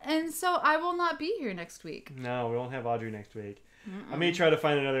 And so I will not be here next week. No, we won't have Audrey next week. I may try to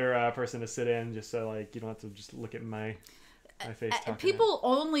find another person to sit in just so you don't have to just look at my face. People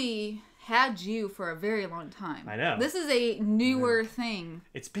only had you for a very long time. I know. This is a newer thing.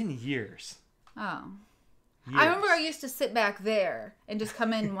 It's been years. Oh. Years. I remember I used to sit back there and just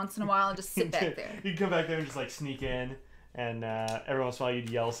come in once in a while and just sit back there. You'd come back there and just sneak in, and every once in a while you'd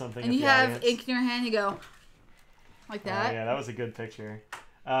yell something. And you have ink in your hand, you go like that. Oh, yeah, that was a good picture.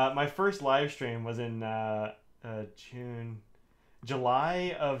 My first live stream was in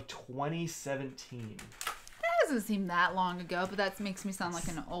July of 2017. That doesn't seem that long ago, but that makes me sound like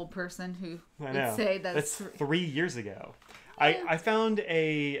an old person who would say that's 3 years ago. Yeah. I found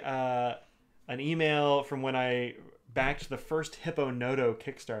an email from when I backed the first Hippo Noto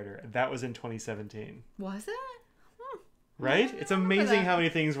Kickstarter. That was in 2017. Was it? Right? It's amazing how many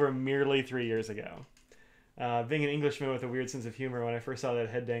things were merely 3 years ago. Being an Englishman with a weird sense of humor, when I first saw that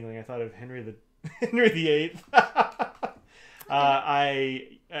head dangling, I thought of Henry VIII.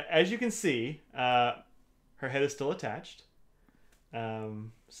 As you can see, her head is still attached. So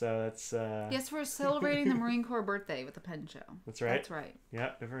that's... Yes, we're celebrating the Marine Corps birthday with the pen show. That's right. That's right.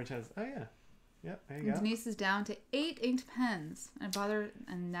 Yeah, November 10th. Oh, yeah. Yeah, there you go. Denise is down to 8 inked pens.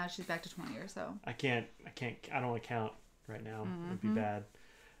 And now she's back to 20 or so. I don't want to count right now. It'd be bad.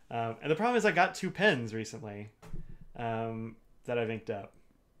 And the problem is I got 2 pens recently that I've inked up.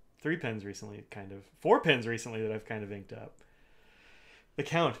 3 pens recently, kind of. 4 pens recently that I've kind of inked up. The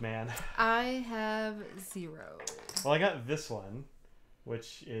count, man. I have 0. Well, I got this one,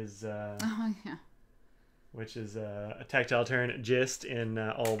 which is which is a Tactile Turn Gist in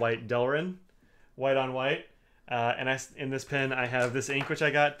all white Delrin, white on white. And in this pen, I have this ink which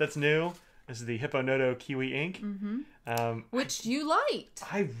I got that's new. This is the Hippo Noto Kiwi ink, which you liked.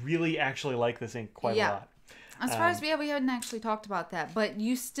 I really actually like this ink quite a lot. I'm surprised we hadn't actually talked about that, but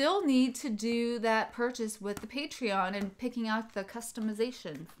you still need to do that purchase with the Patreon and picking out the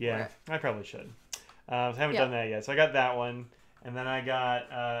customization for it. I probably should. I haven't done that yet. So I got that one, and then I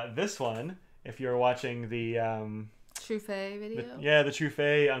got this one. If you're watching the Truffet video, the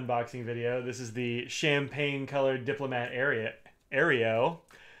Truffet unboxing video. This is the champagne-colored Diplomat Aereo,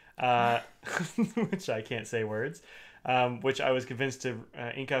 which I can't say words. Which I was convinced to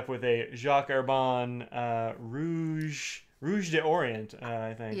ink up with a Jacques Herbin Rouge d'Orient,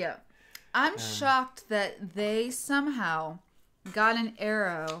 I think. Yeah. I'm shocked that they somehow got an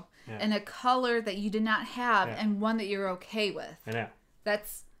arrow in a color that you did not have and one that you're okay with. I know.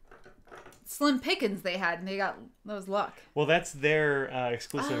 That's slim pickings they had, and they got those luck. Well, that's their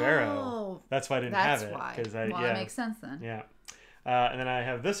exclusive arrow. That's why I didn't have it. That's why. Well, that makes sense then. Yeah. And then I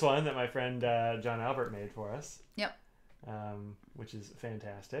have this one that my friend John Albert made for us. Yep. Which is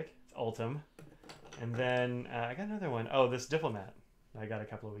fantastic. It's Ultim. And then I got another one. Oh, this Diplomat I got a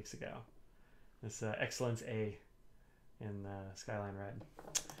couple of weeks ago. This Excellence A in Skyline Red.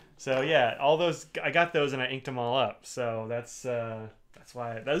 So yeah, all those I got those and I inked them all up. So that's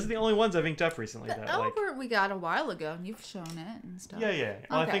why those are the only ones I've inked up recently. The Albert we got a while ago, and you've shown it and stuff. Yeah.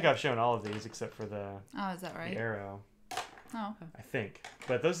 Well, okay. I think I've shown all of these except for the. Oh, is that right? The arrow. Oh, okay. I think,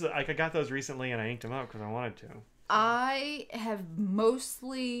 but those I got those recently and I inked them up because I wanted to. I have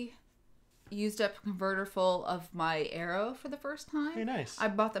mostly used up a converter full of my arrow for the first time. Hey, nice. I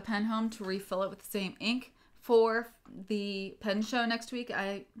bought the pen home to refill it with the same ink. For the pen show next week,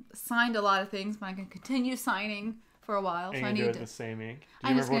 I signed a lot of things, but I can continue signing for a while. And so I need do it the same ink. Do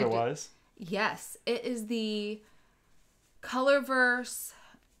you remember what it was? Yes, it is the Colorverse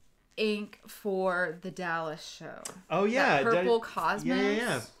ink for the Dallas show. Oh yeah, that Purple Cosmos.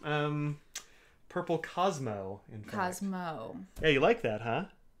 Yeah. Purple Cosmo. In fact. Cosmo. Yeah, you like that, huh?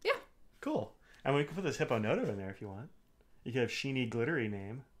 Yeah. Cool. And we can put this Hipponoto in there if you want. You could have sheeny, glittery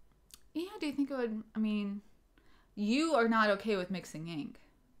name. Yeah. Do you think it would? I mean, you are not okay with mixing ink.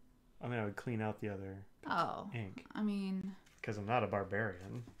 I mean, I would clean out the other ink. I mean, because I'm not a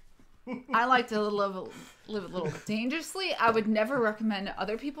barbarian. I like to live a little dangerously. I would never recommend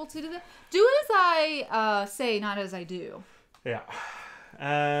other people to do that. Do as I say, not as I do. Yeah.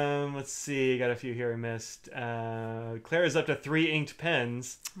 Let's see. Got a few here I missed. Claire is up to 3 inked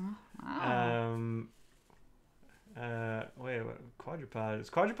pens. Oh, wow. Wait, what? Quadrupod. Is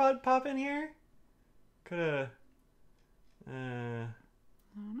Quadrupod pop in here? Coulda. I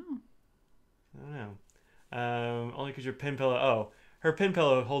don't know. Only because your pen pillow. Oh, her pen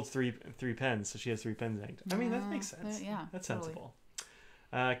pillow holds three pens, so she has 3 pens inked. I mean, that makes sense. Yeah, that's totally. sensible.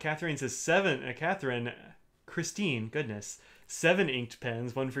 Catherine says 7. Christine, goodness, 7 inked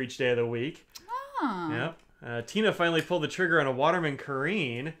pens, 1 for each day of the week. Oh. Yep. Tina finally pulled the trigger on a Waterman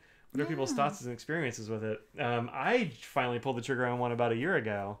Careen. What are people's thoughts and experiences with it? I finally pulled the trigger on one about a year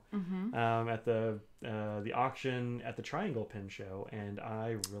ago at the auction at the Triangle Pen Show, and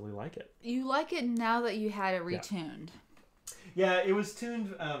I really like it. You like it now that you had it retuned. Yeah, it was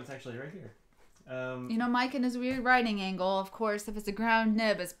tuned. It's actually right here. Mike and his weird writing angle, of course, if it's a ground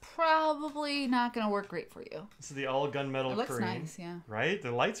nib, it's probably not going to work great for you. This is the all gunmetal Careen. It looks nice, yeah. Right?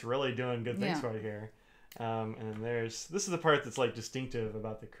 The light's really doing good things right here. And then this is the part that's like distinctive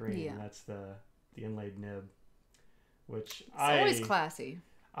about the Careen. Yeah. That's the inlaid nib, which it's always classy.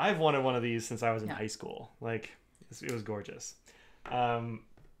 I've wanted one of these since I was in high school. Like, it was gorgeous. So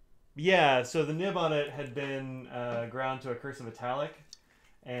the nib on it had been ground to a cursive italic,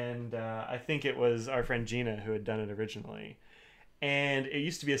 and I think it was our friend Gina who had done it originally. And it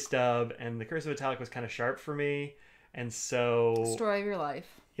used to be a stub, and the cursive italic was kind of sharp for me, and so... Story of your life.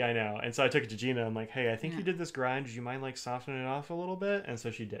 Yeah, I know. And so I took it to Gina. I'm like, hey, I think you did this grind. Would you mind like softening it off a little bit? And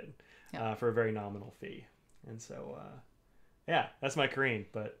so she did for a very nominal fee. And so, that's my Careen,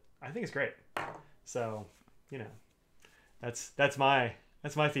 but I think it's great. So, that's my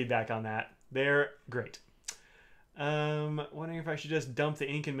feedback on that. They're great. Wondering if I should just dump the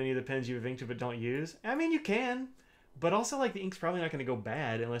ink in many of the pens you've inked but don't use. I mean, you can. But also, like, the ink's probably not going to go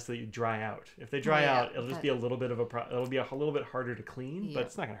bad unless they dry out. If they dry out, it'll just be a little bit of it'll be a little bit harder to clean, but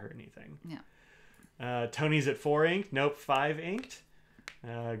it's not going to hurt anything. Yeah. Tony's at 4 inked. Nope, 5 inked.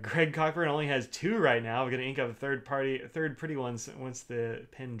 Greg Cochran only has 2 right now. We're going to ink up a third pretty ones once the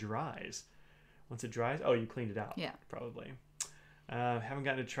pen dries. Once it dries, you cleaned it out. Yeah. Probably. Haven't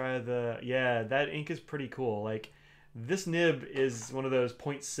gotten to try that ink is pretty cool. Like, this nib is one of those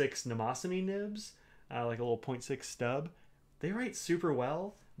 0.6 Mnemosyne nibs. Like a little 0.6 stub. They write super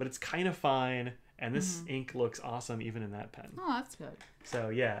well, but it's kind of fine, and this ink looks awesome even in that pen. Oh, that's good. So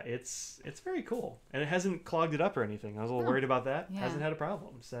yeah, it's very cool, and it hasn't clogged it up or anything. I was a little worried about that. Yeah. Hasn't had a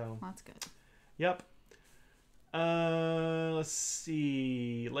problem. So that's good. Yep. Let's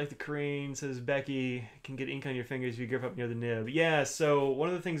see. Like the Careen, says Becky, can get ink on your fingers if you grip up near the nib. Yeah. So one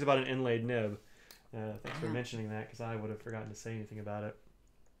of the things about an inlaid nib. Thanks for mentioning that, because I would have forgotten to say anything about it.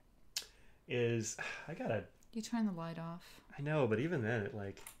 Is you turn the light off. I know, but even then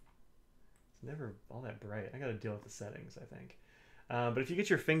it's never all that bright. I gotta deal with the settings, I think. But if you get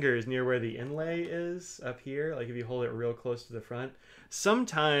your fingers near where the inlay is up here, like if you hold it real close to the front,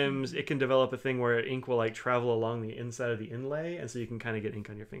 sometimes it can develop a thing where ink will like travel along the inside of the inlay, and so you can kind of get ink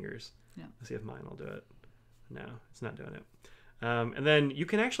on your fingers. Yeah. Let's see if mine will do it. No, it's not doing it. And then you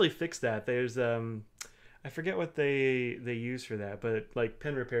can actually fix that. There's I forget what they use for that, but like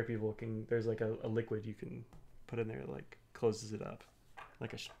pen repair people there's like a liquid you can put in there that like closes it up,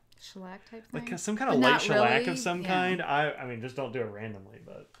 like a shellac type thing, like some kind of light shellac of some kind. I mean, just don't do it randomly,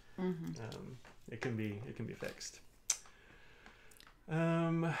 but it can be fixed.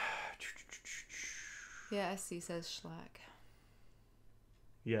 Yeah, SC says shellac.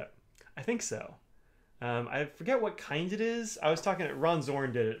 Yeah, I think so. I forget what kind it is. I was talking. Ron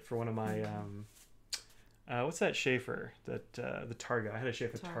Zorn did it for one of my. What's that Schaefer? That the Targa. I had a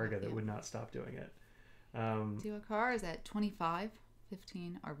Schaefer Targa that would not stop doing it. Do you have a car? Is that 25,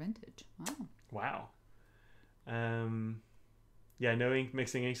 15 are vintage? Wow. Yeah, no ink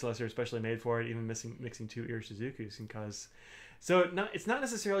mixing inks unless they're especially made for it. Even mixing two Irisuzukus can cause. So it's not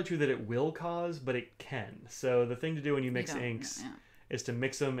necessarily true that it will cause, but it can. So the thing to do when you mix inks is to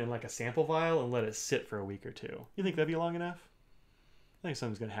mix them in like a sample vial and let it sit for a week or two. You think that'd be long enough? I think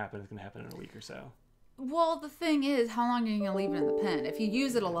something's gonna happen. It's gonna happen in a week or so. Well, the thing is, how long are you gonna leave it in the pen? If you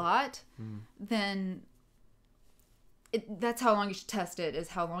use it a lot, then that's how long you should test it. Is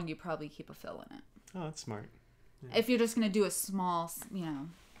how long you probably keep a fill in it. Oh, that's smart. Yeah. If you're just gonna do a small,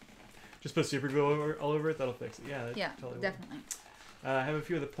 just put super glue all over it. That'll fix it. Yeah, totally definitely. I have a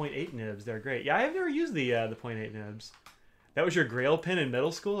few of the 0.8 nibs. They're great. Yeah, I've never used the 0.8 nibs. That was your Grail pen in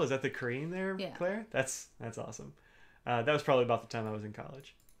middle school? Is that the Korean there, Claire? That's awesome. That was probably about the time I was in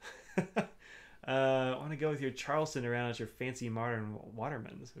college. I want to go with your Charleston around as your fancy modern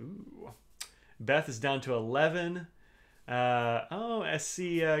Watermans. Ooh. Beth is down to 11. SC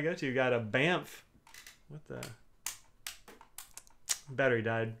got a Banff. What the? Battery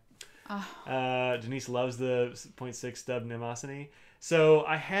died. Denise loves the 0.6 stub Mnemosyne. So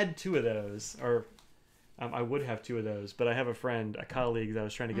I had two of those, or I would have two of those, but I have a colleague that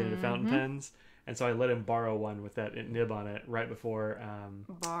was trying to get into fountain pens, and so I let him borrow one with that nib on it right before.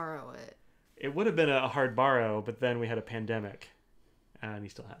 Borrow it. It would have been a hard borrow, but then we had a pandemic, and he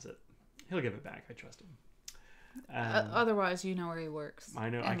still has it. He'll give it back. I trust him. Otherwise, you know where he works. I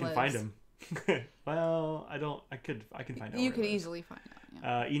know. I can find him. Well, I don't. I can find out. You could easily find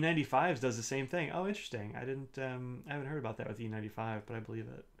out. Yeah. E95s does the same thing. Oh, interesting. I haven't heard about that with E95, but I believe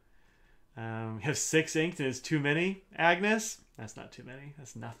it. You have 6 inked and it's too many, Agnes? That's not too many.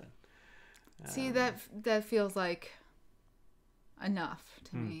 That's nothing. See, that feels like enough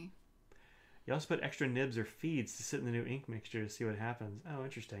to me. You also put extra nibs or feeds to sit in the new ink mixture to see what happens. Oh,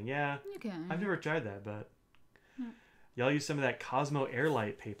 interesting. Yeah. You can. I've never tried that, but y'all use some of that Cosmo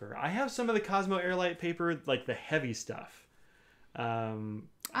Airlight paper. I have some of the Cosmo Airlight paper, like the heavy stuff.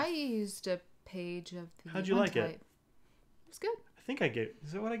 I used a page of the. How'd you like it? It was good. I think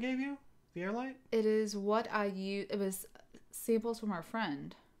is that what I gave you? The Airlight? It is what I used. It was samples from our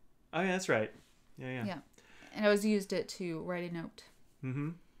friend. Oh, yeah, that's right. Yeah. And I used it to write a note.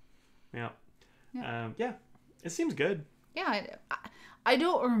 Yeah. Yeah. It seems good. Yeah. I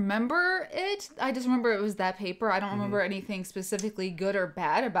don't remember it. I just remember it was that paper. I don't remember anything specifically good or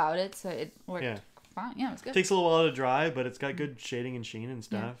bad about it. So it worked fine. Yeah, it was good. Takes a little while to dry, but it's got good shading and sheen and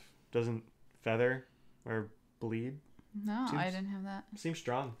stuff. Yeah. Doesn't feather or bleed. No, I didn't have that. Seems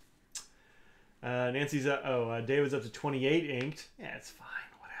strong. Nancy's David's up to 28 inked. Yeah, it's fine.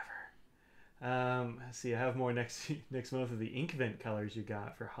 Whatever. Let's see. I have more next month of the Inkvent colors you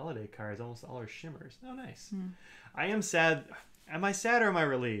got for holiday cards. Almost all are shimmers. Oh, nice. I am sad. Am I sad or am I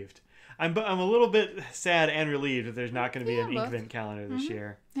relieved? I'm a little bit sad and relieved that there's not going to be an Inkvent calendar this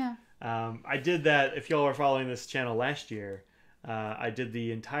year. Yeah. I did that. If y'all were following this channel last year, I did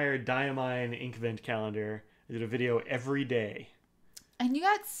the entire Diamine Inkvent calendar. I did a video every day. And you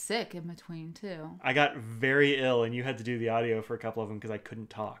got sick in between, too. I got very ill, and you had to do the audio for a couple of them because I couldn't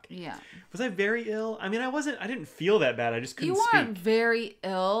talk. Yeah. Was I very ill? I mean, I didn't feel that bad. I just couldn't speak. You weren't very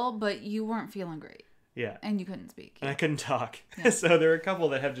ill, but you weren't feeling great. Yeah. And you couldn't speak. And I couldn't talk. Yeah. So there are a couple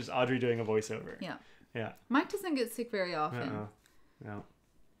that have just Audrey doing a voiceover. Yeah. Yeah. Mike doesn't get sick very often. No.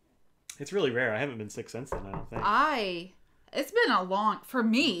 It's really rare. I haven't been sick since then, I don't think. It's been for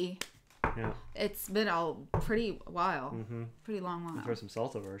me. Yeah. It's been a pretty while. Pretty long while. Throw some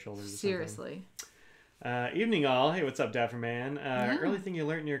salt over our shoulders. Seriously. Evening all. Hey, what's up, Dapperman? Early thing you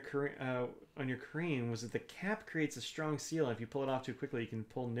learned on your Korean was that the cap creates a strong seal, and if you pull it off too quickly, you can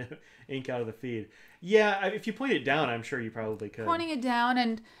pull ink out of the feed. Yeah, if you point it down, I'm sure you probably could. Pointing it down,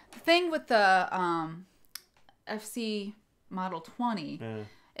 and the thing with the FC Model 20,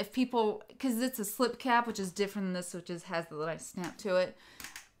 if people, because it's a slip cap, which is different than this, which has the nice snap to it,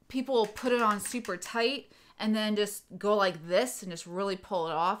 people put it on super tight and then just go like this and just really pull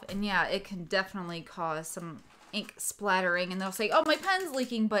it off. And yeah, it can definitely cause some ink splattering. And they'll say, oh, my pen's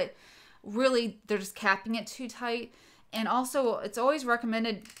leaking. But really, they're just capping it too tight. And also, it's always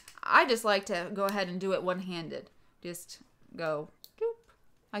recommended, I just like to go ahead and do it one-handed. Just go doop,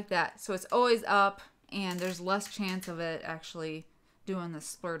 like that. So it's always up, and there's less chance of it actually doing the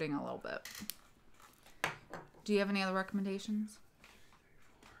splurting a little bit. Do you have any other recommendations?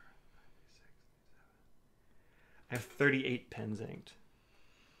 I have 38 pens inked.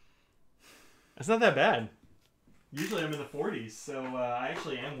 That's not that bad. Usually I'm in the 40s, so I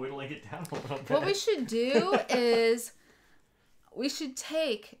actually am whittling it down a little bit. What we should do is we should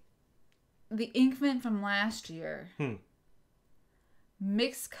take the Inkman from last year,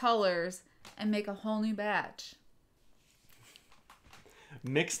 mix colors, and make a whole new batch.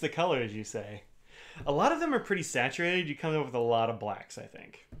 Mix the colors, you say? A lot of them are pretty saturated. You come up with a lot of blacks, I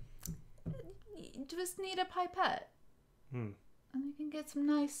think. You just need a pipette. And you can get some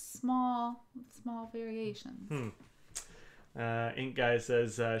nice small variations. Ink Guy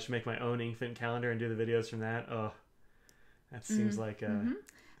says I should make my own Inkfint calendar and do the videos from that. Oh, that seems like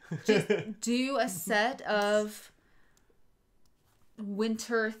Just do a set of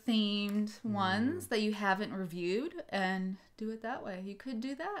winter themed ones that you haven't reviewed and do it that way. You could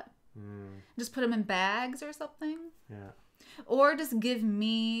do that. Just put them in bags or something. Yeah. Or just give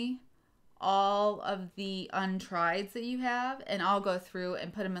me all of the untrieds that you have, and I'll go through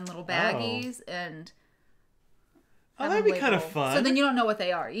and put them in little baggies and. Oh, that'd be kind of fun. So then you don't know what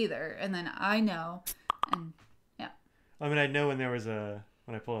they are either, and then I know, and yeah. I mean, I'd know when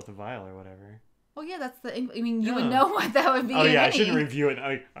I pull out the vial or whatever. Well, yeah, that's the. I mean, you would know what that would be. Oh yeah, I shouldn't review it.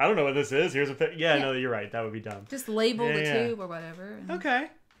 I don't know what this is. Here's a yeah. No, you're right. That would be dumb. Just label the tube or whatever. Okay.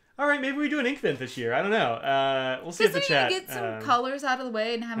 All right, maybe we do an Inkfint this year. I don't know. We'll see if the chat. You get some colors out of the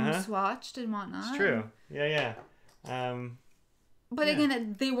way and have them swatched and whatnot. It's true. Yeah. But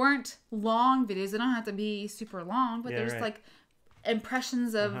again, they weren't long videos. They don't have to be super long, but they're just like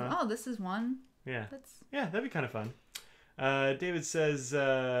impressions of, oh, this is one. Yeah. Yeah, that'd be kind of fun. David says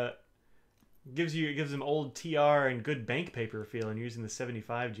gives them old TR and good bank paper feel and using the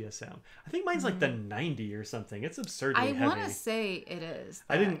 75 GSM. I think mine's like the 90 or something. It's absurdly heavy. I want to say it is.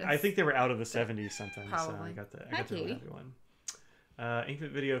 I think they were out of the 70s something. Probably. So I got the heavy one. Inkfint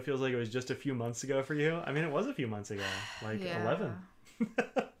video feels like it was just a few months ago for you. I mean, it was a few months ago, like 11.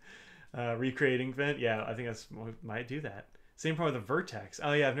 Recreate Inkfint. Yeah, I think might do that. Same problem with the Vertex.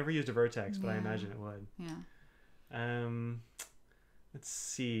 Oh yeah, I've never used a Vertex, but I imagine it would. Yeah. Let's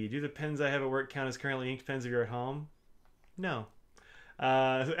see. Do the pens I have at work count as currently inked pens if you're at home? No.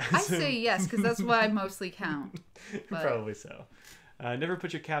 I say yes, because that's what I mostly count. But... Probably so. Never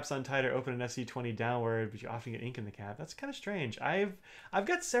put your caps on tight or open an SC20 downward, but you often get ink in the cap. That's kind of strange. I've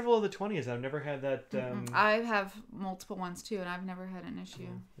got several of the 20s. I've never had that. I have multiple ones too, and I've never had an issue.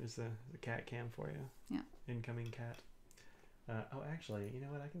 There's the cat cam for you. Yeah. Incoming cat. Actually, you know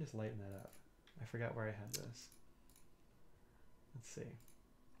what? I can just lighten that up. I forgot where I had this. Let's see.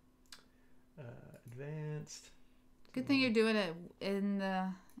 Advanced. Good thing you're doing it in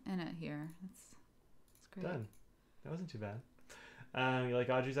it here. It's great. Done. That wasn't too bad. You like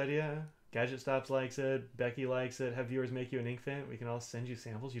Audrey's idea? Gadget Stops likes it. Becky likes it. Have viewers make you an Inkfint. We can all send you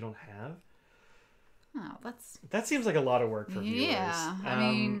samples you don't have. Oh, that seems like a lot of work for viewers. Yeah, I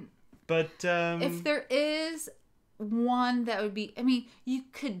mean, but if there is one that would be, I mean, you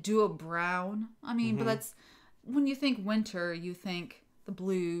could do a brown. I mean, but that's when you think winter, you think the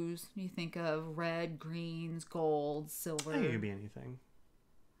blues. You think of red, greens, golds, silver. I think it could be anything.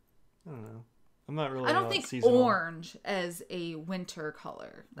 I don't know. I'm not really. I don't think seasonal. orange as a winter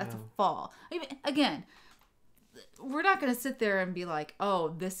color. That's a fall. I mean, again, we're not going to sit there and be like, "Oh,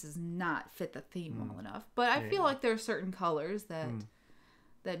 this does not fit the theme well enough." But I feel like there are certain colors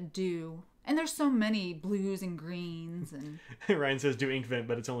that do, and there's so many blues and greens. And Ryan says, "Do Inkfint,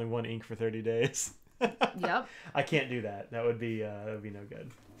 but it's only one ink for 30 days." Yep. I can't do that. That would be no good.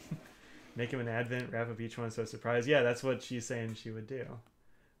 Make him an advent, wrap up each one so surprise. Yeah, that's what she's saying she would do.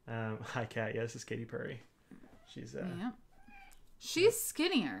 Hi, Kat. Yeah, this is Katy Perry. She's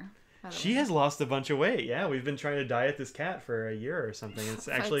skinnier. She has lost a bunch of weight. Yeah, we've been trying to diet this cat for a year or something. It's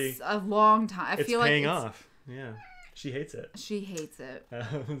actually a long time. I feel like it's paying off. Yeah, she hates it. She hates it.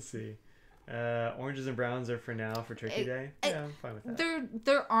 Let's see. Oranges and browns are for now for Turkey Day. Yeah, I'm fine with that.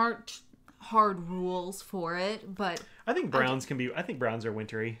 There aren't hard rules for it, but I think browns can be. I think browns are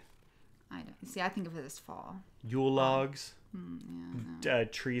wintry. I don't see. I think of it as fall. Yule logs. No.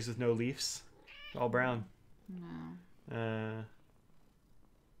 Trees with no leaves. All brown. No.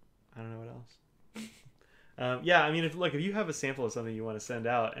 I don't know what else. Yeah, I mean, if you have a sample of something you want to send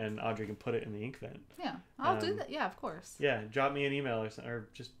out, and Audrey can put it in the Inkfint. Yeah, I'll do that. Yeah, of course. Yeah, drop me an email or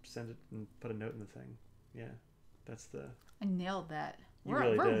just send it and put a note in the thing. Yeah, that's the. I nailed that.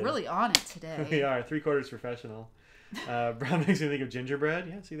 We're really on it today. We are 3/4 professional. Brown makes me think of gingerbread.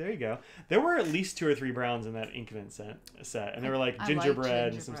 Yeah, see, there you go. There were at least 2 or 3 browns in that Inkman set, and they were like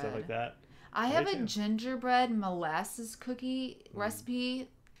gingerbread and some stuff like that. I have a gingerbread molasses cookie recipe.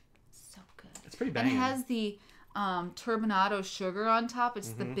 So good. It's pretty banging. And it has the turbinado sugar on top. It's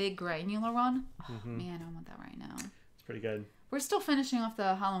the big granular one. Oh, man, I want that right now. It's pretty good. We're still finishing off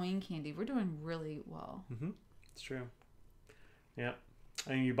the Halloween candy. We're doing really well. It's true. Yeah. I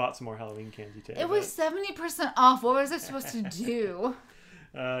think you bought some more Halloween candy today. It was 70% off. What was I supposed to do?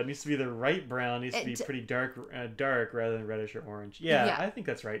 It needs to be the right brown. It needs to be pretty dark rather than reddish or orange. Yeah, I think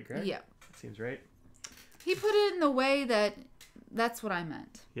that's right, Greg. Yeah. That seems right. He put it in the way that's what I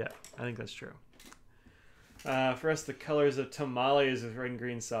meant. Yeah, I think that's true. For us, the colors of tamales with red and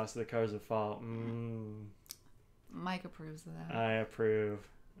green sauce are the colors of fall. Mike approves of that. I approve.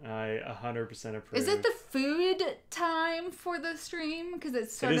 I 100% approve. Is it the food time for the stream? Because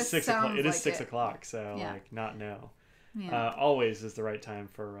it sort of sounds like it is 6 o'clock, so not now. Yeah. Always is the right time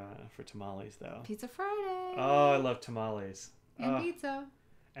for tamales, though. Pizza Friday. Oh, I love tamales. And pizza.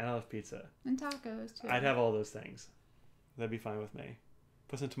 And I love pizza. And tacos, too. I'd have all those things. That'd be fine with me.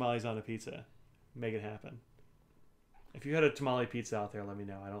 Put some tamales on a pizza. Make it happen. If you had a tamale pizza out there, let me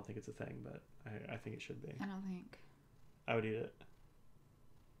know. I don't think it's a thing, but I think it should be. I don't think. I would eat it.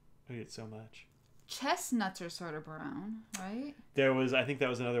 I eat it so much. Chestnuts are sort of brown, right? I think that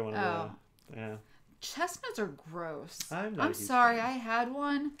was another one of the... Yeah. Chestnuts are gross. I'm sorry, I had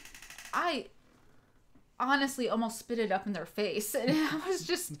one. I honestly almost spit it up in their face. And it was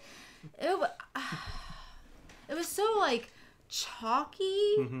just... It was so, like,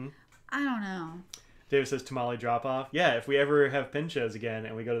 chalky. I don't know. David says tamale drop-off. Yeah, if we ever have pin shows again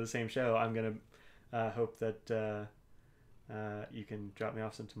and we go to the same show, I'm going to hope that you can drop me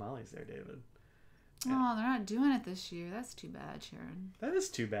off some tamales there, David. Yeah. Oh, they're not doing it this year. That's too bad, Sharon. That is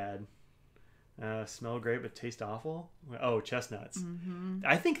too bad. Smell great but taste awful? Oh, chestnuts.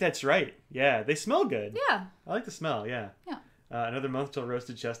 I think that's right. Yeah, they smell good. Yeah. I like the smell, yeah. Yeah. Another month till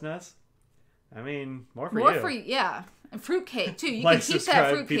roasted chestnuts? I mean, more for you. Yeah. And fruitcake, too. You like, can keep that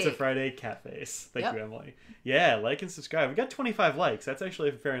fruitcake. Pizza Friday, cat face. Thank you, Emily. Yeah, like and subscribe. We got 25 likes. That's actually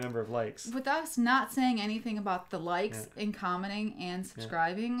a fair number of likes. With us not saying anything about the likes and commenting and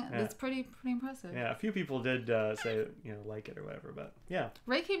subscribing, that's pretty impressive. Yeah, a few people did say, like it or whatever, but yeah.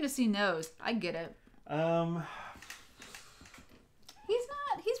 Ray came to see Nose. I get it.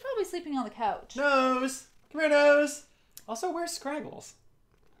 He's probably sleeping on the couch. Nose! Come here, Nose! Also, where's Scraggles?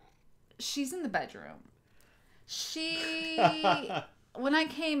 She's in the bedroom. When I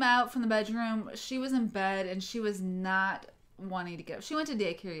came out from the bedroom, she was in bed and she was not wanting to get up. She went to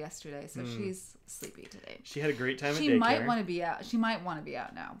daycare yesterday, so she's sleepy today. She had a great time at daycare. She might want to be out. She might want to be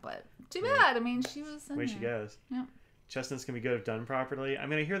out now, but too bad. I mean, she was in Way she goes. Yeah. Chestnuts can be good if done properly. I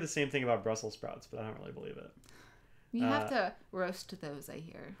mean, I hear the same thing about Brussels sprouts, but I don't really believe it. You have to roast those, I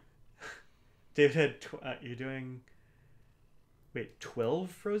hear. David, you're doing... Wait, 12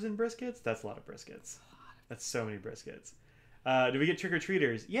 frozen briskets? That's a lot of briskets. That's so many briskets. Did we get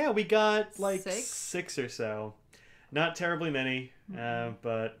trick-or-treaters? Yeah, we got like 6 or so. Not terribly many,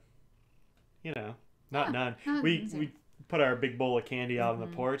 but, not none. We put our big bowl of candy out on the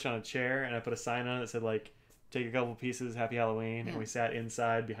porch on a chair, and I put a sign on it that said, like, take a couple pieces, Happy Halloween, and we sat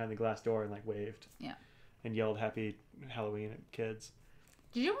inside behind the glass door and, like, waved. Yeah. And yelled Happy Halloween at kids.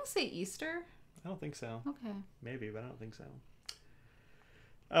 Did you almost say Easter? I don't think so. Okay. Maybe, but I don't think so.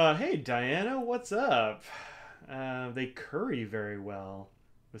 Hey, Diana, what's up? They curry very well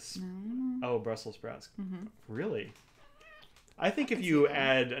with Brussels sprouts. Really? I think if you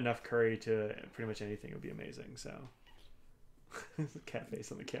add enough curry to pretty much anything, it would be amazing. So, cat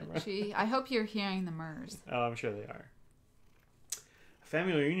face on the camera. I hope you're hearing the murs. Oh, I'm sure they are.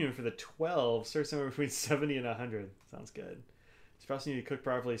 Family reunion for the 12 serves somewhere between 70 and 100. Sounds good. Sprouts need to cook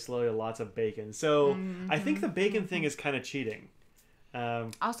properly, slowly, lots of bacon. So I think the bacon thing is kind of cheating.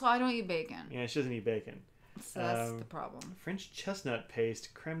 Also, I don't eat bacon. Yeah, she doesn't eat bacon. So that's the problem. French chestnut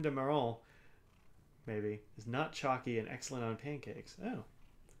paste, creme de marron, maybe, is not chalky and excellent on pancakes. Oh.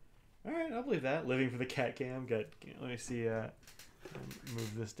 All right, I'll believe that. Living for the cat cam. Good. Let me see.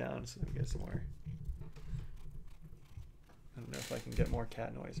 Move this down so we get some more. I don't know if I can get more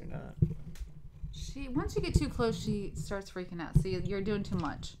cat noise or not. Once you get too close, she starts freaking out. See, you're doing too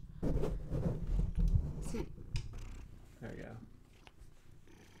much. See. There we go.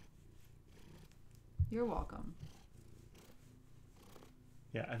 You're welcome.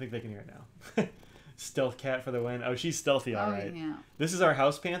 Yeah, I think they can hear it now. Stealth cat for the win. Oh, she's stealthy, all right. Yeah. This is our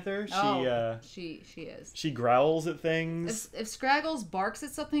house panther. She is. She growls at things. If Scraggles barks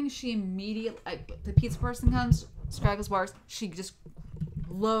at something, she immediately... the pizza person comes, Scraggles barks, she just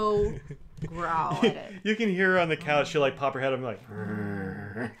low growl at it. You can hear her on the couch. She'll like pop her head up and like.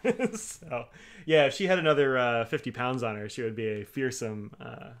 So, yeah, if she had another 50 pounds on her, she would be a fearsome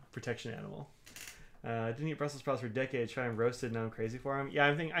protection animal. Didn't eat Brussels sprouts for decades. Try them roasted. Now I'm crazy for them. Yeah,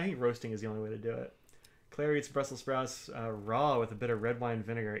 I think roasting is the only way to do it. Claire eats Brussels sprouts raw with a bit of red wine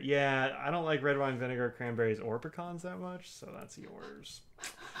vinegar. Yeah, I don't like red wine vinegar, cranberries, or pecans that much, so that's yours.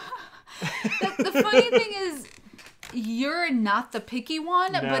 The funny thing is, you're not the picky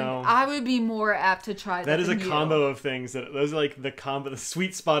one, no. but I would be more apt to try that. That is a combo of things those are like the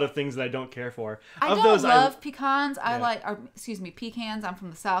sweet spot of things that I don't care for. I don't love pecans. I like, pecans. I'm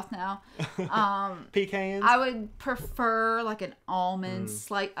from the South now. Pecans. I would prefer like an almond,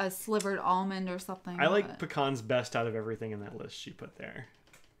 like a slivered almond or something. I like pecans best out of everything in that list she put there.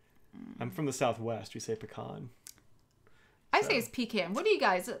 I'm from the Southwest. We say pecan. I say it's pecan. What do you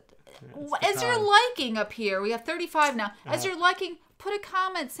guys... As you're liking up here, we have 35 now. As you're liking, put a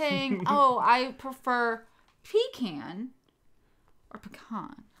comment saying, oh, I prefer pecan or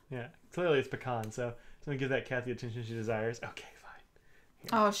pecan. Yeah, clearly it's pecan. So I'm going to give that cat the attention she desires. Okay, fine. Here.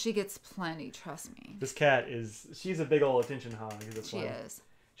 Oh, she gets plenty, trust me. This cat she's a big old attention hog. She is.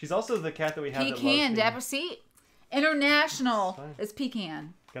 She's also the cat that we have pecan, Dapper Seat. International is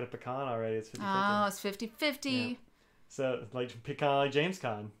pecan. Got a pecan already. It's 50-50. Oh, it's 50-50. Yeah. So, like pecan, like James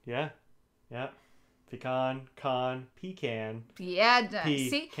Con. Yeah. Pecan, con, pecan. Yeah.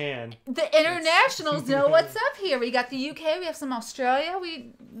 See? Can. The internationals know what's up here. We got the UK. We have some Australia.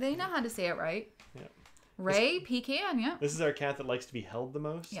 They know how to say it right. Yeah. Ray, pecan, yeah. This is our cat that likes to be held the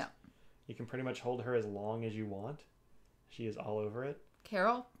most. Yeah. You can pretty much hold her as long as you want. She is all over it.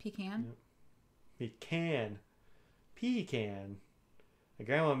 Carol, pecan. Yep. Pecan. My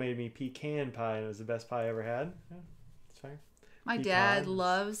grandma made me pecan pie, and it was the best pie I ever had. Yeah. My dad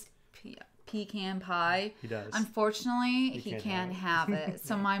loves pecan pie. He does. Unfortunately, he can't have it.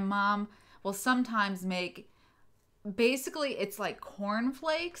 So my mom will sometimes make, basically it's like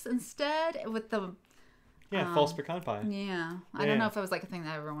cornflakes instead with the... Yeah, false pecan pie. Yeah. I don't know if it was like a thing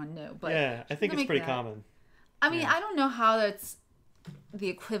that everyone knew. But yeah, I think it's pretty common. I mean, I don't know how that's the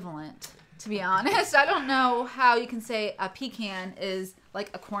equivalent, to be honest. I don't know how you can say a pecan is... like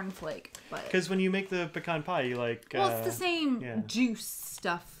a cornflake, but because when you make the pecan pie, you like it's the same juice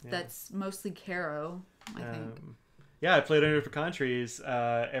stuff that's mostly Caro, I think. Yeah, I played under pecan trees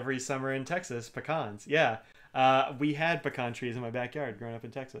every summer in Texas. Pecans, we had pecan trees in my backyard growing up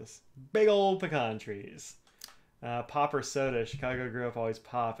in Texas. Big old pecan trees. Pop or soda? Chicago grew up always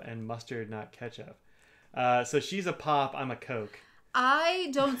pop and mustard, not ketchup. So she's a pop. I'm a Coke. I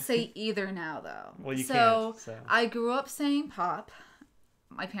don't say either now though. Well, you can't. So I grew up saying pop.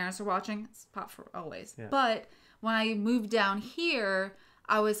 My parents are watching. It's pop for always. Yeah. But when I moved down here,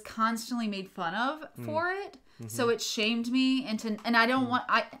 I was constantly made fun of for it. Mm-hmm. So it shamed me into, and I don't want,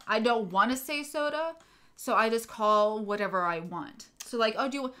 I don't want to say soda. So I just call whatever I want. So like,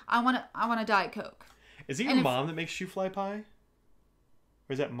 I want a Diet Coke. Is it your mom that makes shoe fly pie?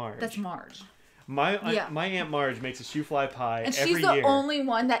 Or is that Marge? That's Marge. My Aunt Marge makes a shoe fly pie and every year. And she's the only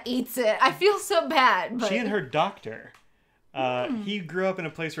one that eats it. I feel so bad. But... She and her doctor. He grew up in a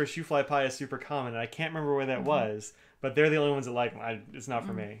place where shoe fly pie is super common, and I can't remember where that was, but they're the only ones that like them. It's not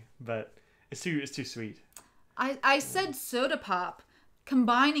for me, but it's too sweet. I said soda pop,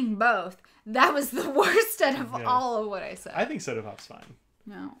 combining both. That was the worst out of all of what I said. I think soda pop's fine.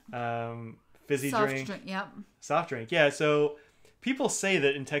 No. Fizzy drink. Yep. Soft drink. Yeah, so people say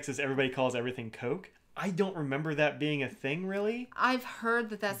that in Texas everybody calls everything Coke. I don't remember that being a thing, really. I've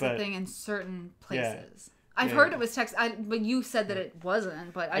heard that that's a thing in certain places. Yeah. I've heard it was Texas, but you said that it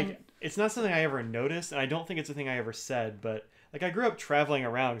wasn't. But it's not something I ever noticed, and I don't think it's a thing I ever said. But like, I grew up traveling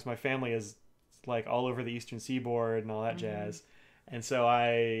around because my family is like all over the Eastern Seaboard and all that jazz, and so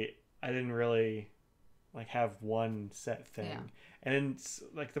I didn't really like have one set thing. Yeah. And in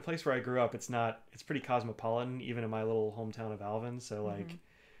like the place where I grew up, it's pretty cosmopolitan, even in my little hometown of Alvin. So like,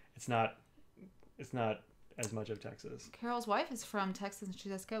 it's not as much of Texas. Carol's wife is from Texas, and she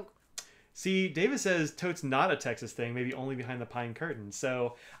does Coke. See, David says tote's not a Texas thing, maybe only behind the pine curtain.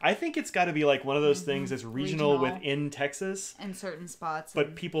 So I think it's got to be like one of those things that's regional within Texas. In certain spots.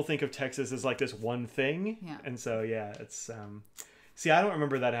 But people think of Texas as like this one thing. Yeah. And so, yeah, it's... See, I don't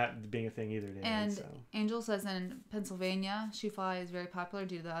remember that being a thing either, David. And Angel says in Pennsylvania, shoe fly is very popular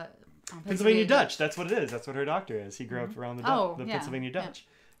due to that. Pennsylvania Dutch, that's what it is. That's what her doctor is. He grew up around the Pennsylvania Dutch.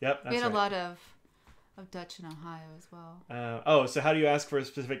 Yep, that's we had a lot of Dutch in Ohio as well. So how do you ask for a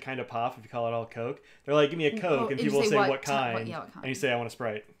specific kind of pop if you call it all Coke? They're like, give me a Coke, and people say what kind, what kind, and you say, I want a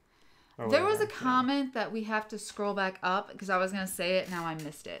Sprite. There was a comment that we have to scroll back up, because I was going to say it, now I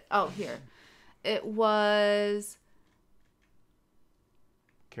missed it. Oh, here. It was...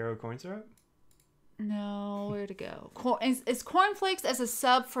 Caro corn syrup? No, where to go? Is cornflakes as a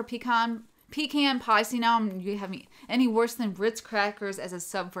sub for pecan pie? See, now you have me any worse than Ritz crackers as a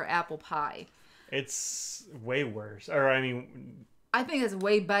sub for apple pie? It's way worse. Or I mean, I think it's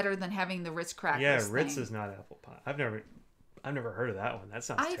way better than having the Ritz crackers. Yeah, Ritz is not apple pie. I've never heard of that one. That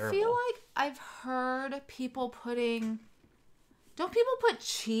sounds terrible. I feel like I've heard people putting. Don't people put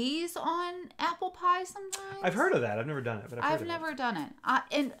cheese on apple pie sometimes? I've heard of that. I've never done it, but I've never done it.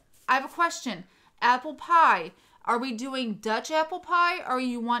 And I have a question. Apple pie. Are we doing Dutch apple pie, or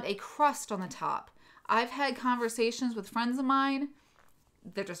you want a crust on the top? I've had conversations with friends of mine.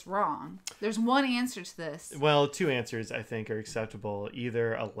 They're just wrong. There's one answer to this. Well, two answers I think are acceptable.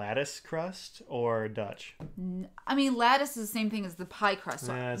 Either a lattice crust or Dutch. I mean, lattice is the same thing as the pie crust.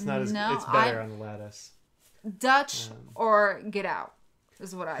 Nah, it's not as. It's better on the lattice. Dutch or get out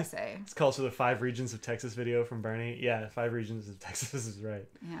is what I say. It's called for the 5 regions of Texas video from Bernie. Yeah, 5 regions of Texas is right.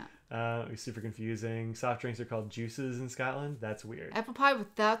 Yeah. It was super confusing. Soft drinks are called juices in Scotland. That's weird. Apple pie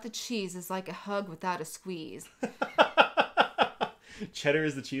without the cheese is like a hug without a squeeze. Cheddar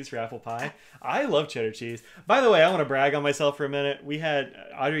is the cheese for apple pie. I love cheddar cheese. By the way, I want to brag on myself for a minute. We had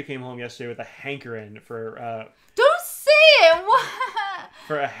Audrey came home yesterday with a hankering for. Don't say it. What?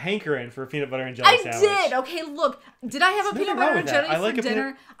 For a hankering for a peanut butter and jelly sandwich. I did. Okay, look. Did I have a peanut butter and jelly for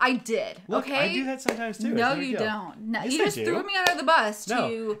dinner? I did. Look, okay. I do that sometimes too. No, you don't. No, yes, you just threw me under the bus.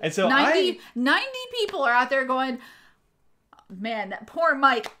 No. And so 90 people are out there going, man, that poor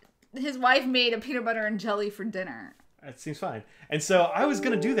Mike. His wife made a peanut butter and jelly for dinner. That seems fine. And so I was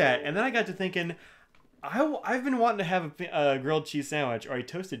going to do that. And then I got to thinking, I've been wanting to have a grilled cheese sandwich, or a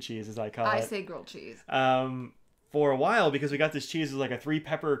toasted cheese as I call it. I say grilled cheese. For a while, because we got this cheese as like a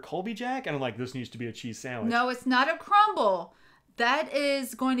 3-pepper Colby Jack. And I'm like, this needs to be a cheese sandwich. No, it's not a crumble. That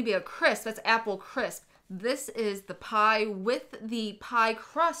is going to be a crisp. That's apple crisp. This is the pie with the pie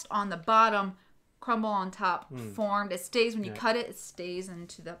crust on the bottom, crumble on top, formed. It stays when you cut it. It stays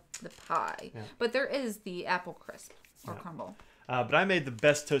into the pie. Yeah. But there is the apple crisp. Or crumble. But I made the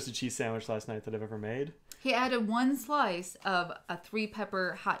best toasted cheese sandwich last night that I've ever made. He added 1 slice of a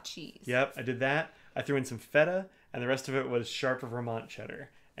 3-pepper hot cheese. Yep, I did that. I threw in some feta, and the rest of it was sharp Vermont cheddar.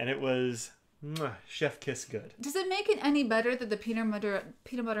 And it was chef kiss good. Does it make it any better that the peanut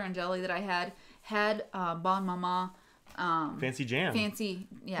butter and jelly that I had Bon Mama fancy jam?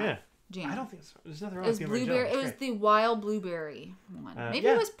 Yeah. Jam. I don't think there's nothing wrong with peanut butter and jelly. It was the wild blueberry one. Maybe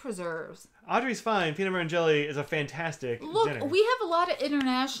it was preserves. Audrey's fine. Peanut butter and jelly is a fantastic dinner. We have a lot of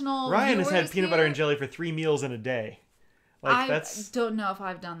international Ryan has had peanut butter and jelly for 3 meals in a day. I don't know if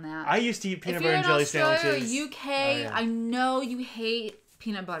I've done that. I used to eat peanut butter and jelly sandwiches. If you're in Australia or UK, I know you hate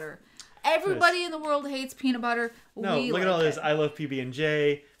peanut butter. Everybody in the world hates peanut butter. No, look at all this. I love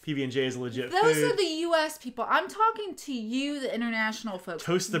PB&J. PB&J is a legit food. Those are the U.S. people. I'm talking to you, the international folks.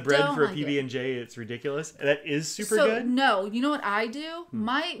 Toast the bread for a PB&J. It's ridiculous. That is super good. No, you know what I do?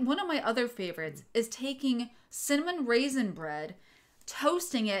 One of my other favorites is taking cinnamon raisin bread,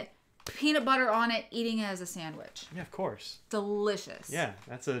 toasting it, peanut butter on it, eating it as a sandwich. Yeah, of course. Delicious. Yeah,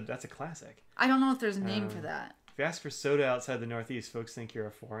 that's a classic. I don't know if there's a name for that. If you ask for soda outside the Northeast, folks think you're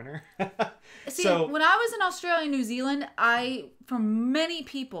a foreigner. See, when I was in Australia and New Zealand, for many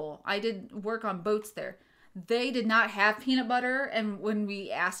people, I did work on boats there. They did not have peanut butter, and when we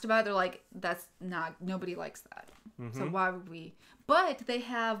asked about it, they're like, nobody likes that. Mm-hmm. So why would we? But they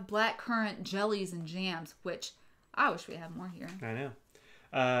have blackcurrant jellies and jams, which I wish we had more here. I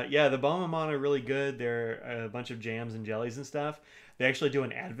know. Yeah, the Bon Maman are really good. They're a bunch of jams and jellies and stuff. They actually do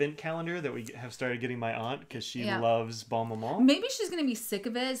an advent calendar that we have started getting my aunt because she loves Bon Maman. Maybe she's going to be sick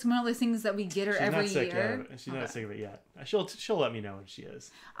of it. It's one of those things that we get her every year. She's not sick of it yet. She'll let me know when she is.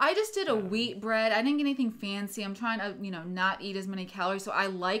 I just did a wheat bread. I didn't get anything fancy. I'm trying to, not eat as many calories. So I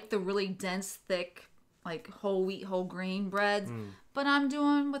like the really dense, thick, like whole wheat, whole grain breads. But I'm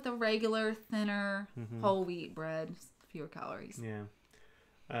doing with a regular, thinner, whole wheat bread. Fewer calories. Yeah.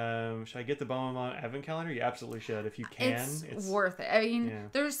 Should I get the Bon Maman advent calendar? You absolutely should. If you can. It's worth it. I mean,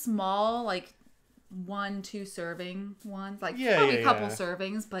 they're small, like 1-2 serving ones. Probably a couple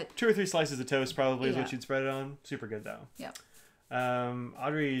servings, but 2 or 3 slices of toast probably is what you'd spread it on. Super good though. Yep.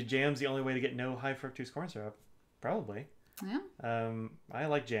 Audrey, jam's the only way to get no high fructose corn syrup. Probably. Yeah. I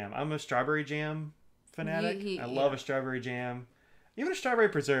like jam. I'm a strawberry jam fanatic. I love a strawberry jam. Even a strawberry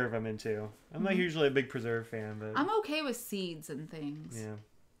preserve I'm into. I'm not usually a big preserve fan, but I'm okay with seeds and things. Yeah.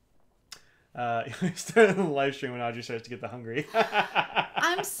 Started the live stream when Audrey starts to get the hungry.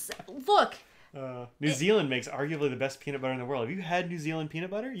 Look. New Zealand makes arguably the best peanut butter in the world. Have you had New Zealand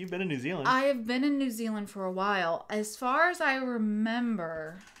peanut butter? You've been in New Zealand. I have been in New Zealand for a while. As far as I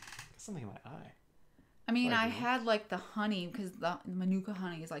remember, something in my eye. I mean, I had like the honey because the Manuka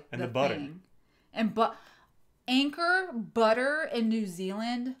honey is like and the butter. Thing. And Anchor butter in New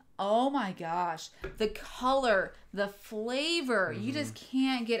Zealand. Oh my gosh, the color, the flavor, you just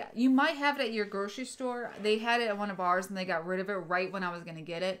can't get. You might have it at your grocery store. They had it at one of ours, and they got rid of it right when I was gonna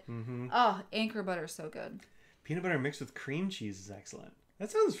get it. Oh, Anchor butter is so good. Peanut butter mixed with cream cheese is excellent.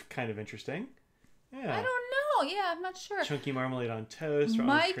 That sounds kind of interesting. Yeah. I don't know. Yeah, I'm not sure. Chunky marmalade on toast.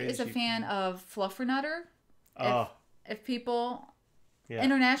 Mike is a fan of Fluffernutter. Oh. If people,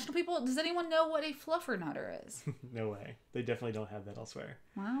 international people, does anyone know what a Fluffernutter is? No way. They definitely don't have that elsewhere.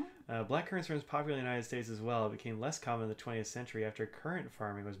 Wow. Black currants were popular in the United States as well. It became less common in the 20th century after currant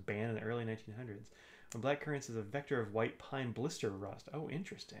farming was banned in the early 1900s. When black currants is a vector of white pine blister rust. Oh,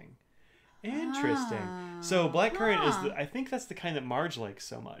 interesting. So black currant is I think that's the kind that Marge likes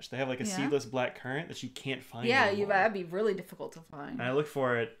so much. They have like a seedless black currant that you can't find anymore. That'd be really difficult to find. And I look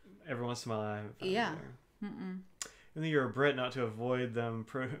for it every once in a while. I haven't found it there. And then you're a Brit, not to avoid them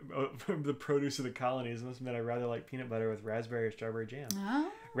the produce of the colonies. Must admit, I rather like peanut butter with raspberry or strawberry jam.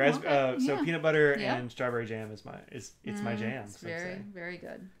 So peanut butter and strawberry jam is my jam. It's very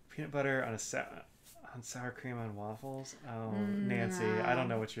good. Peanut butter on sour cream on waffles. Oh, Nancy, I don't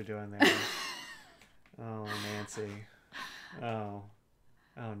know what you're doing there. Oh, Nancy. Oh,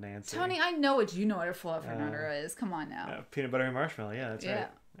 Nancy. Tony, I know what you know what a Fluffernutter is. Come on now. Peanut butter and marshmallow. Yeah, that's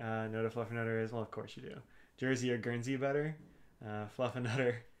right. Know what a Fluffernutter is? Well, of course you do. Jersey or Guernsey butter,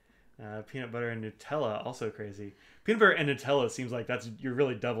 Fluffernutter, peanut butter and Nutella, also crazy. Peanut butter and Nutella seems like you're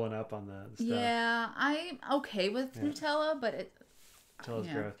really doubling up on the stuff. Yeah, I'm okay with Nutella, but Nutella's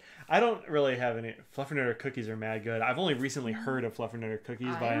gross. I don't really have any. Fluffernutter cookies are mad good. I've only recently heard of Fluffernutter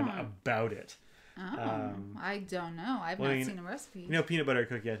cookies, but I'm about it. I don't know. I've not seen a recipe. Peanut butter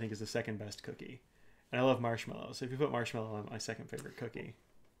cookie I think is the second best cookie. And I love marshmallows. So if you put marshmallow on, my second favorite cookie.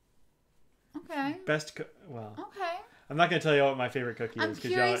 Okay. Okay. I'm not going to tell you what my favorite cookie is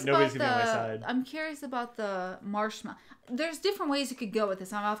because nobody's going to be on my side. I'm curious about the marshmallow. There's different ways you could go with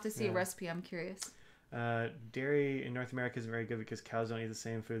this. I'll have to see a recipe. I'm curious. Dairy in North America isn't very good because cows don't eat the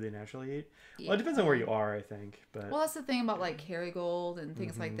same food they naturally eat. Yeah. Well, it depends on where you are, I think. But that's the thing about like Kerrygold and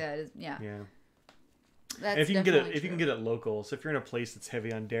things like that. Yeah. That's if you can get it local. So if you're in a place that's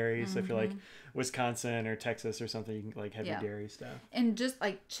heavy on dairy, so if you're like Wisconsin or Texas or something, you can like heavy dairy stuff. And just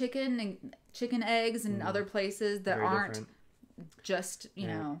like chicken eggs and other places that aren't just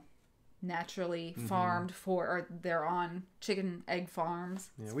naturally farmed or they're on chicken egg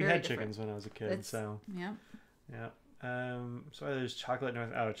farms. Yeah, we had chickens when I was a kid, so yeah. So there's chocolate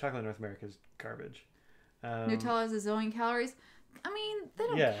North America is garbage. Nutella has a zillion calories. I mean, they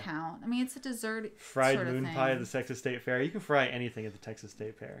don't count. I mean, it's a dessert. Fried sort of moon pie at the Texas State Fair. You can fry anything at the Texas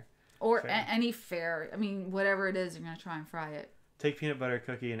State Fair. Or any fair. I mean, whatever it is, you're going to try and fry it. Take peanut butter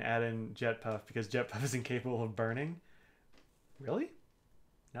cookie and add in Jet Puff because Jet Puff is incapable of burning. Really?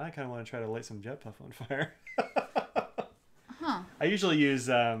 Now I kind of want to try to light some Jet Puff on fire. I usually use,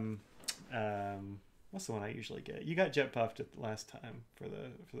 what's the one I usually get? You got Jet Puffed last time for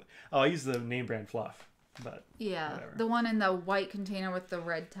the I use the name brand Fluff. But whatever. The one in the white container with the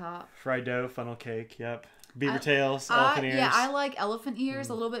red top. Fried dough, funnel cake, beaver tails, elephant ears. Yeah, I like elephant ears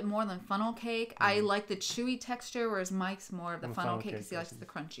a little bit more than funnel cake. I like the chewy texture, whereas Mike's more of the funnel cake because he likes the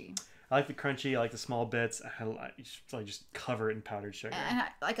crunchy. I like the crunchy. I like the small bits. I just cover it in powdered sugar. And I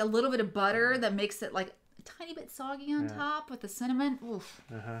like a little bit of butter that makes it like a tiny bit soggy on top with the cinnamon. Oof.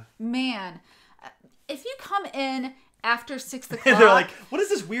 Man, if you come in after 6 o'clock. They're like, what is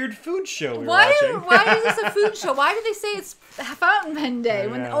this weird food show we're watching? Why is this a food show? Why do they say it's Fountain Pen Day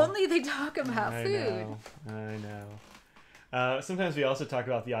when only they talk about food? I know. Sometimes we also talk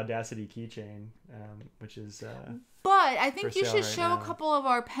about the Audacity keychain, which is... but I think you should show a couple of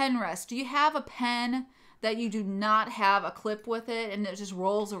our pen rests. Do you have a pen that you do not have a clip with it and it just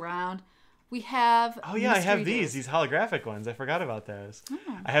rolls around? We have... Oh, yeah, I have these holographic ones. I forgot about those.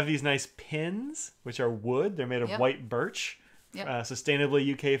 I have these nice pins, which are wood. They're made of white birch,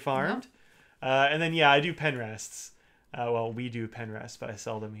 sustainably UK farmed. And then, I do pen rests. We do pen rests, but I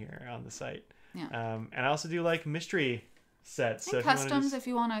sell them here on the site. And I also do, like, mystery sets. And so customs, if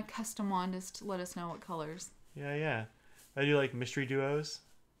you want a custom one, just let us know what colors. Yeah. I do, like, mystery duos.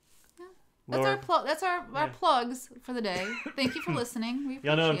 That's our plugs for the day. Thank you for listening.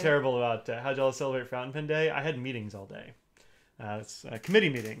 Y'all know I'm terrible about how y'all celebrate Fountain Pen Day. I had meetings all day. It's committee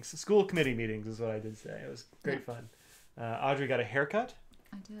meetings. School committee meetings is what I did today. It was great fun. Audrey got a haircut.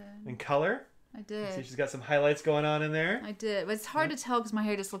 I did. And color. I did. See, she's got some highlights going on in there. I did. But it's hard to tell because my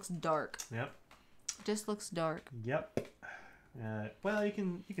hair just looks dark. Yep. It just looks dark. Yep. You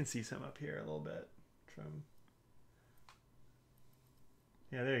can see some up here a little bit from...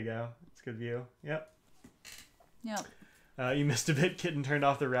 Yeah, there you go. It's a good view. Yep. Yep. You missed a bit. Kitten turned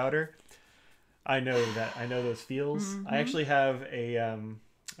off the router. I know that. I know those feels. I actually have a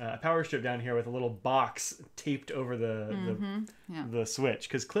power strip down here with a little box taped over the switch,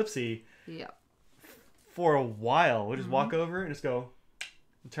 because Clipsy, for a while, would just walk over and just go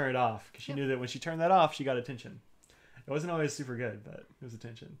and turn it off, because she knew that when she turned that off, she got attention. It wasn't always super good, but it was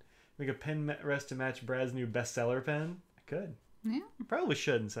attention. Make a pen rest to match Brad's new bestseller pen. I could. Yeah. Probably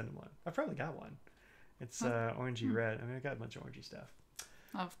should and send him one. I've probably got one. It's orangey red. I mean, I got a bunch of orangey stuff.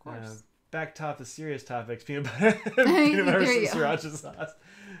 Of course. Back top the serious topics. Peanut butter sriracha sauce.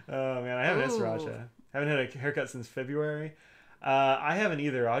 Oh man, I haven't had sriracha. Haven't had a haircut since February. I haven't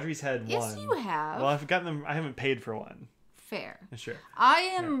either. Audrey's had one. Yes, you have. Well, I've gotten them. I haven't paid for one. Fair. Sure. I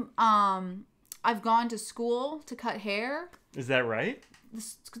am. I've gone to school to cut hair. Is that right?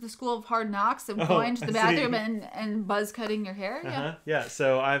 The School of Hard Knocks, and going to the bathroom and buzz cutting your hair. Yeah. Yeah.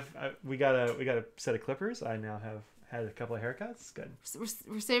 So we got a set of clippers. I now have had a couple of haircuts. Good.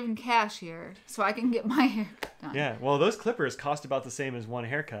 We're saving cash here, so I can get my hair done. Yeah. Well, those clippers cost about the same as one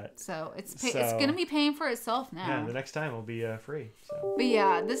haircut. So it's gonna be paying for itself now. Yeah. The next time will be free. So. But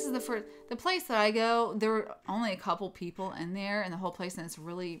yeah, this is the place that I go. There were only a couple people in there, and the whole place, and it's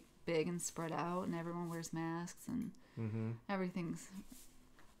really big and spread out, and everyone wears masks, and everything's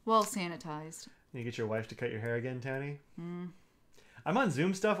well sanitized. You get your wife to cut your hair again, Tony? I'm on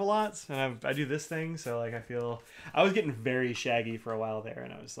Zoom stuff a lot, and I do this thing, so like I was getting very shaggy for a while there,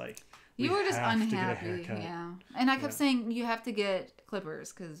 and I was like, you were just unhappy, yeah. And I kept saying you have to get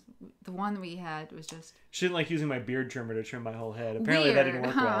clippers, because the one we had was just. She didn't like using my beard trimmer to trim my whole head. Apparently that didn't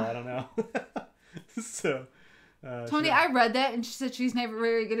work well. I don't know. So. Tony, I read that, and she said she's never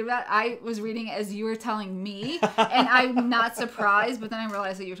very good about it. I was reading it as you were telling me, and I'm not surprised. But then I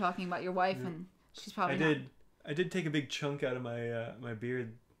realized that you were talking about your wife, and she's probably. I did take a big chunk out of my my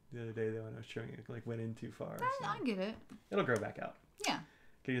beard the other day though, when I was showing it. Like went in too far. I get it. It'll grow back out. Yeah.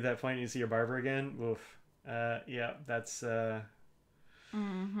 Get you to that point, you see your barber again. Oof. Yeah, that's. Our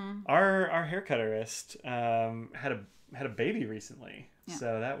hair colorist had a baby recently. Yeah.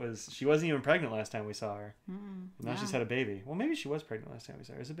 So she wasn't even pregnant last time we saw her. Now she's had a baby. Well, maybe she was pregnant last time we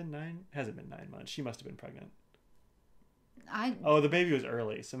saw her. Has it been 9? Hasn't been 9 months. She must have been pregnant. The baby was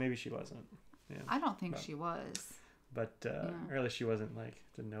early, so maybe she wasn't. Yeah. I don't think she was. But early she wasn't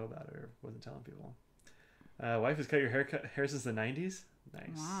didn't know about it or wasn't telling people. Wife has cut your hair since the 90s?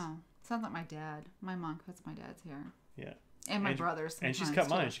 Nice. Wow. Sounds like my dad. My mom cuts my dad's hair. Yeah. And my brother's. And she's cut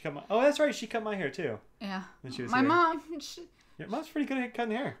mine. Oh, that's right. She cut my hair too. Yeah. When she was my here. mom. Your mom's pretty good at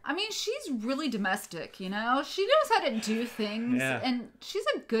cutting hair. I mean, she's really domestic, you know? She knows how to do things. Yeah. And she's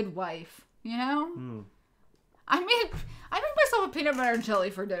a good wife, you know? I made myself a peanut butter and jelly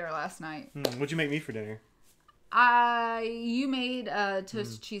for dinner last night. What'd you make me for dinner? You made a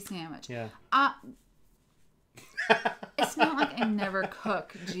toasted cheese sandwich. Yeah. It's not like I never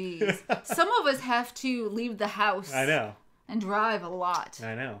cook. Jeez. Some of us have to leave the house. I know. And drive a lot.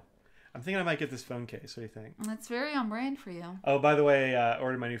 I know. I'm thinking I might get this phone case. What do you think? That's very on brand for you. Oh, by the way, I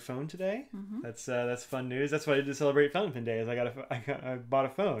ordered my new phone today. That's fun news. That's what I did to celebrate Fountain Day. I bought a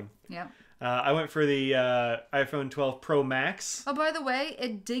phone. Yeah. I went for the iPhone 12 Pro Max. Oh, by the way,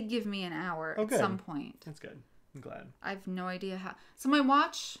 it did give me an hour at some point. That's good. I'm glad. I have no idea how. So my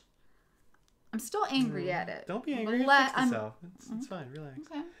watch, I'm still angry at it. Don't be angry. Fix yourself. It's fine. Relax.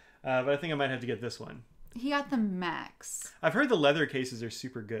 Okay. But I think I might have to get this one. He got the Max. I've heard the leather cases are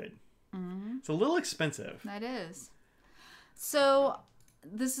super good. It's a little expensive. That is. So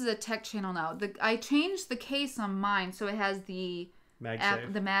this is a tech channel now. I changed the case on mine, so it has the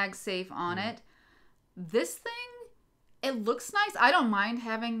MagSafe on it. This thing, it looks nice. I don't mind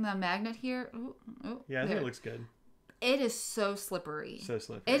having the magnet here. Yeah, I think it looks good. It is so slippery. So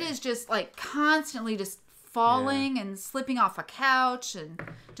slippery. It is just constantly just falling and slipping off a couch and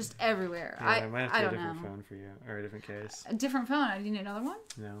just everywhere. Yeah, I might have to get a different phone for you, or a different case. A different phone? Do you need another one?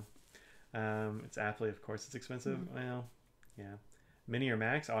 No. It's Apple, of course. It's expensive. Well, yeah. Mini or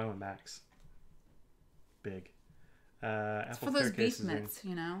Max? Oh, I want Max. Big. It's for those beef mitts,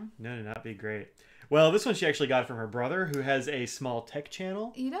 you know? No, not be great. Well, this one she actually got from her brother, who has a small tech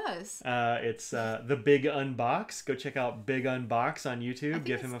channel. He does. It's The Big Unbox. Go check out Big Unbox on YouTube.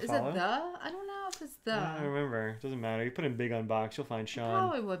 Give him a follow. Is it the? I don't know if it's the. I don't remember. It doesn't matter. You put in Big Unbox, you'll find Sean. It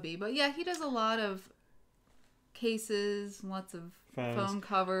probably would be. But yeah, he does a lot of cases, lots of phone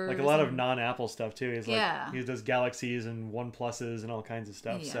covers. Like a lot of non-Apple stuff, too. He does Galaxies and OnePluses and all kinds of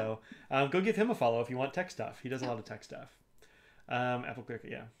stuff. Yeah. So go give him a follow if you want tech stuff. He does a lot of tech stuff. Apple Cricket,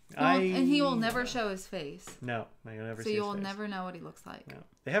 yeah. And he will never show his face. No, you'll never see his face. So you'll never know what he looks like. No.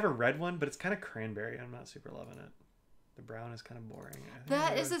 They have a red one, but it's kind of cranberry. I'm not super loving it. The brown is kind of boring.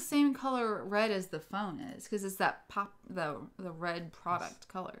 That is the same color red as the phone is, because it's that the red product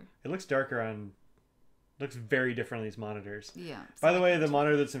color. It looks darker on. Looks very different on these monitors. Yeah. By the way, the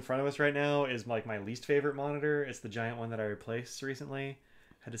monitor that's in front of us right now is like my least favorite monitor. It's the giant one that I replaced recently.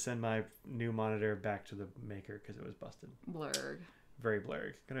 Had to send my new monitor back to the maker because it was busted. Blurred. Very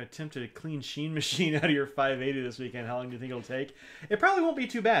blurred. Gonna attempt a clean Sheen machine out of your 580 this weekend. How long do you think it'll take? It probably won't be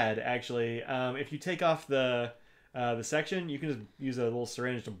too bad, actually. If you take off the section, you can just use a little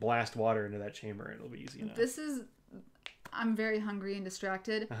syringe to blast water into that chamber. It'll be easy enough. I'm very hungry and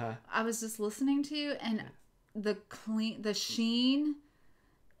distracted. I was just listening to you, and the Sheen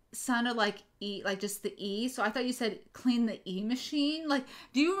sounded like E, like just the E. So I thought you said clean the E machine. Like,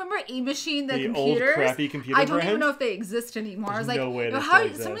 do you remember E machine, the computers? Old crappy computer I don't brand? even know if they exist anymore. There's I was no like,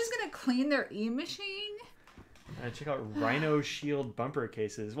 way somebody's gonna clean their E machine? Check out Rhino Shield bumper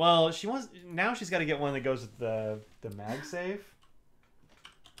cases. Well, now she's got to get one that goes with the MagSafe.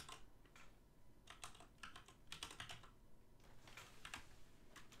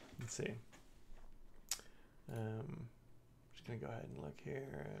 Let's see. Just gonna go ahead and look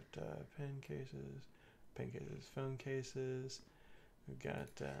here at pen cases, phone cases. We've got.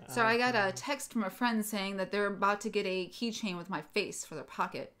 So I got a text from a friend saying that they're about to get a keychain with my face for their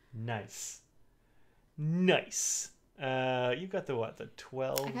pocket. Nice. You've got the what? The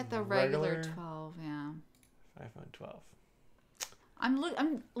 12. I got the regular 12. Yeah. iPhone 12.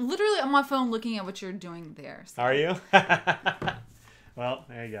 I'm literally on my phone looking at what you're doing there. So. Are you? Well,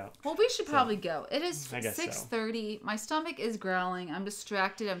 there you go. Well, we should probably go. It is 6:30. So. My stomach is growling. I'm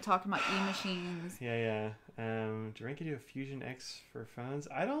distracted. I'm talking about e-machines. Yeah. Do Ranky do a Fusion X for phones?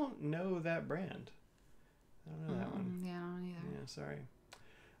 I don't know that brand. I don't know that one. Yeah, I don't either. Yeah, sorry.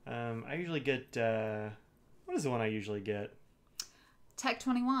 I usually get... what is the one I usually get? Tech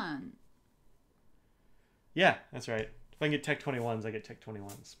 21. Yeah, that's right. If I can get Tech 21s, I get Tech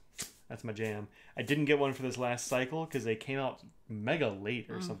 21s. That's my jam. I didn't get one for this last cycle because they came out mega late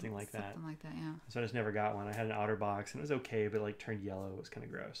or something like that. Something like that, yeah. So I just never got one. I had an outer box and it was okay, but it like turned yellow. It was kind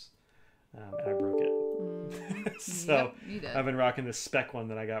of gross. And I broke it. So yep, you did. I've been rocking this spec one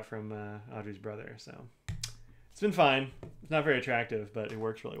that I got from Audrey's brother. So it's been fine. It's not very attractive, but it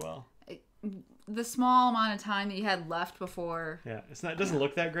works really well. The small amount of time that you had left before. Yeah, it doesn't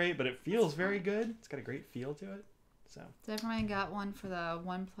look that great, but it feels very good. It's got a great feel to it. So everyone got one for the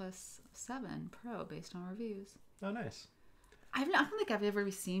OnePlus 7 Pro based on reviews. Oh, nice. I don't think I've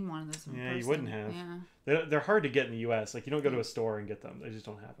ever seen one of those in person. You wouldn't have. Yeah. They're hard to get in the U.S. Like, you don't go to a store and get them. They just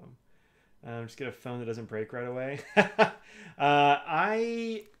don't have them. Just get a phone that doesn't break right away.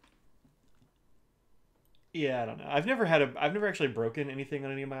 I don't know. I've never actually broken anything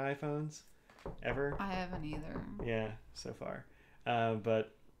on any of my iPhones, ever. I haven't either. Yeah, so far.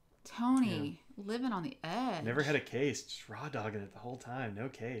 But Tony, living on the edge. Never had a case. Just raw dogging it the whole time. No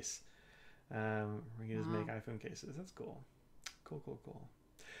case. We can just make iPhone cases. That's cool. Cool. All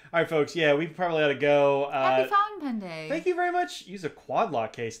right, folks. Yeah, we probably ought to go. Happy Fountain Pen Day. Thank you very much. Use a quad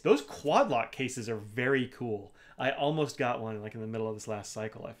lock case. Those quad lock cases are very cool. I almost got one like in the middle of this last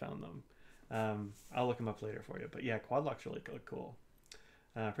cycle. I found them. I'll look them up later for you. But yeah, quad lock's really cool.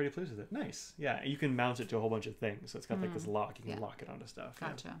 Pretty pleased with it. Nice. Yeah, you can mount it to a whole bunch of things. So it's got like this lock. You can lock it onto stuff.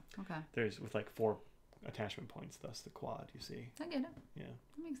 Gotcha. Yeah. Okay. There's with like 4 attachment points, thus the quad, you see. I get it. Yeah.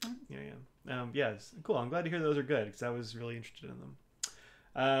 That makes sense. Yeah. Yeah, it's cool. I'm glad to hear those are good because I was really interested in them.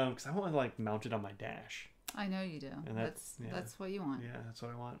 Because I want to like mount it on my dash. I know you do. And that's what you want. Yeah, that's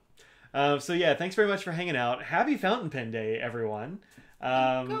what I want. So yeah, thanks very much for hanging out. Happy Fountain Pen Day, everyone. Go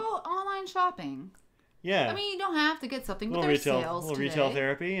online shopping. Yeah. I mean, you don't have to get something, but there's sales today. Retail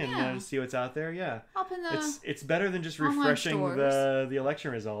therapy and see what's out there. Yeah. Up in the it's better than just refreshing the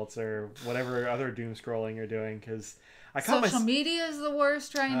election results or whatever other doom scrolling you're doing because social media is the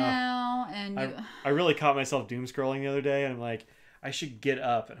worst right now, and I really caught myself doom scrolling the other day, and I'm like, I should get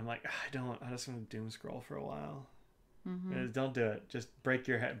up, and I'm like, I don't. I just want to doom scroll for a while. Don't do it. Just break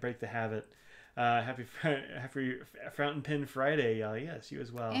the habit. Happy Fountain Pen Friday, y'all. Yes, you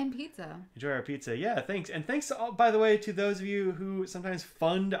as well. And pizza. Enjoy our pizza. Yeah, thanks. And thanks, by the way, to those of you who sometimes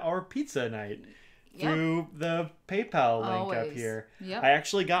fund our pizza night through the PayPal link up here. Yep. I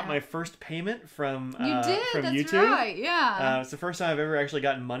actually got my first payment from you did. From That's YouTube. Right. Yeah. It's the first time I've ever actually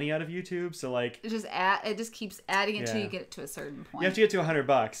gotten money out of YouTube. So like, it just keeps adding it till you get it to a certain point. You have to get to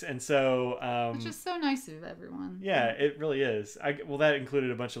 $100, and so which is so nice of everyone. Yeah, it really is. Well, that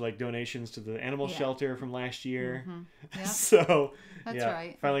included a bunch of like donations to the animal shelter from last year. Yep. So that's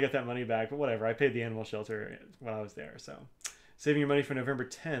right. Finally got that money back, but whatever. I paid the animal shelter when I was there, so. Saving your money for November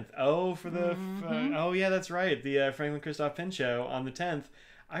 10th. Oh, for the... oh, yeah, that's right. The Franklin Christoph Pen Show on the 10th.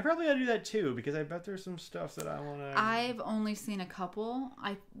 I probably gotta do that too, because I bet there's some stuff that I want to... I've only seen a couple.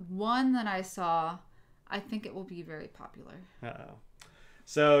 One that I saw, I think it will be very popular. Uh-oh.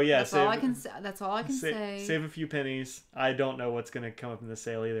 So, yeah. That's all I can say. Save a few pennies. I don't know what's going to come up in the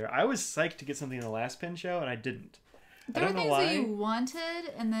sale either. I was psyched to get something in the last pin show, and I didn't. There were things that you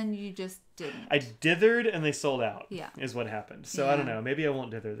wanted, and then you just didn't. I dithered, and they sold out. Yeah. Is what happened. So, I don't know. Maybe I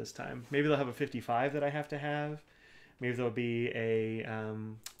won't dither this time. Maybe they'll have a 55 that I have to have. Maybe there'll be a...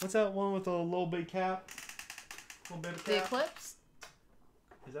 what's that one with a little big cap? Little baby cap? The Eclipse?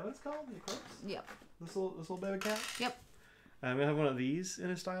 Is that what it's called? The Eclipse? Yep. This little baby cap? Yep. I have one of these in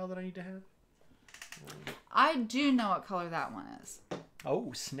a style that I need to have. I do know what color that one is.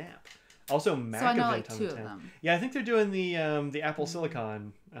 Oh, snap. Also, Mac so I know event like on 2 the 10th. of them. Yeah, I think they're doing the Apple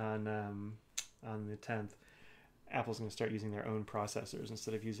Silicon on the 10th. Apple's going to start using their own processors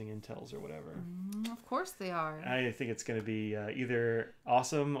instead of using Intel's or whatever. Of course they are. I think it's going to be either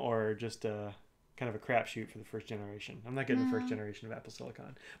awesome or just kind of a crapshoot for the first generation. I'm not getting the first generation of Apple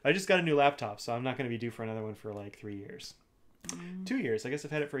Silicon. But I just got a new laptop, so I'm not going to be due for another one for like 3 years. 2 years. I guess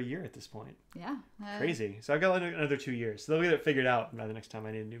I've had it for a year at this point. Yeah. Crazy. So I've got another 2 years. So they'll get it figured out by the next time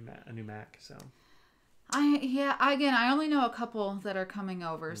I need a new Mac. So. I only know a couple that are coming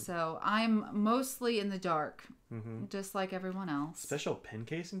over, so I'm mostly in the dark, just like everyone else. Special pen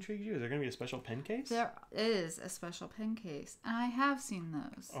case intrigues you? Is there going to be a special pen case? There is a special pen case, and I have seen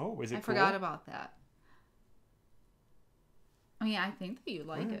those. Oh, is it cool? I forgot about that. I mean, I think that you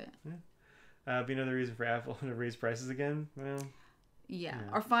like it. Yeah. Be another reason for Apple to raise prices again? Well... Yeah,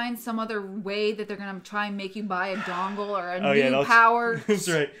 or find some other way that they're going to try and make you buy a dongle or a new power that's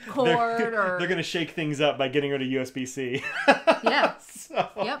right. cord. They're going to shake things up by getting rid of USB-C. Yeah.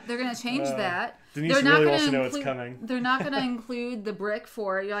 Yep, they're going to change that. Denise really wants to know what's coming. They're not going to include the brick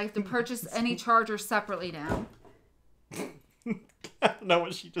for it. You have to purchase any charger separately now. I don't know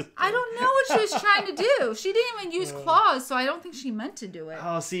what she just did. I don't know what she was trying to do. She didn't even use claws, so I don't think she meant to do it.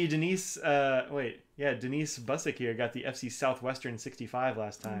 Oh, see, Denise, Denise Busick here got the FC Southwestern 65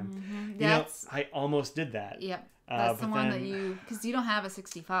 last time. I almost did that. Yep. That's the one that because you don't have a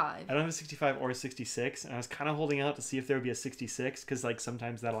 65. I don't have a 65 or a 66, and I was kind of holding out to see if there would be a 66, because like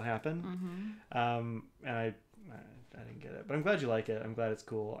sometimes that'll happen. And I didn't get it, but I'm glad you like it. I'm glad it's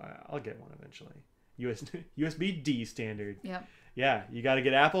cool. I'll get one eventually. USB D standard. Yep. Yeah, you got to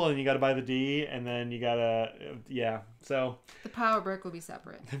get Apple, and you got to buy the D, and then you got to, so... The power brick will be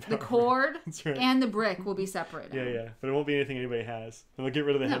separate. The cord and the brick will be separate now. Yeah, but it won't be anything anybody has. And they'll get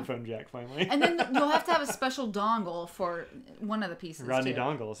rid of the headphone jack, finally. And then you'll have to have a special dongle for one of the pieces, Rodney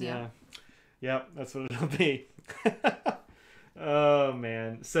dongles, yeah. Yep, that's what it'll be. Oh,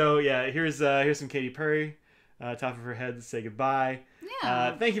 man. So, yeah, here's some Katy Perry. Top of her head to say goodbye.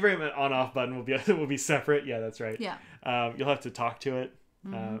 Yeah. Thank you very much. On-off button will be separate. Yeah, that's right. Yeah. You'll have to talk to it.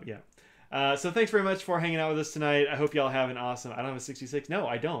 So thanks very much for hanging out with us tonight. I hope y'all have an awesome... I don't have a 66. No,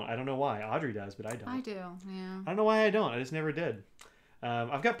 I don't. I don't know why. Audrey does, but I don't. I do, yeah. I don't know why I don't. I just never did.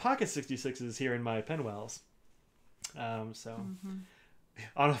 I've got pocket 66s here in my Penwells.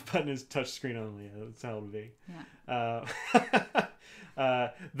 On-off button is touch screen only. That's how it'll be. Yeah.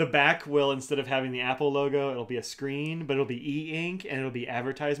 The back will, instead of having the Apple logo, it'll be a screen, but it'll be e-ink and it'll be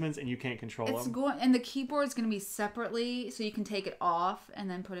advertisements, and you can't control them. And the keyboard's going to be separately, so you can take it off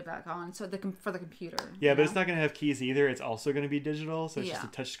and then put it back on. So for the computer. Yeah, but it's not going to have keys either. It's also going to be digital, so it's just a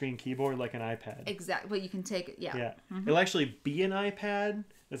touchscreen keyboard like an iPad. Exactly, but you can take it. Yeah. Yeah, it'll actually be an iPad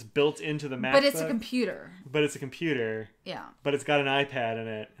that's built into the MacBook. But it's a computer. Yeah. But it's got an iPad in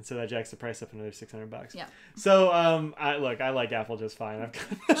it, and so that jacks the price up another $600. Yeah. So, I like Apple just fine.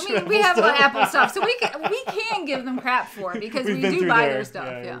 We have a lot of Apple stuff, so we can give them crap for it because we do buy their stuff.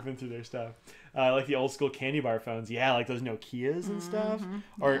 Yeah, we've been through their stuff. Like the old school candy bar phones. Yeah, like those Nokias and stuff.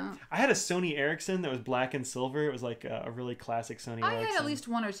 Or I had a Sony Ericsson that was black and silver. It was like a really classic Sony Ericsson. I had at least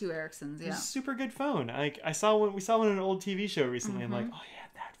 1 or 2 Ericssons. Yeah. It was a super good phone. We saw one in an old TV show recently. I'm like, oh yeah.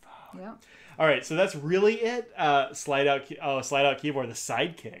 Yeah. All right, so that's really it. Slide out keyboard, the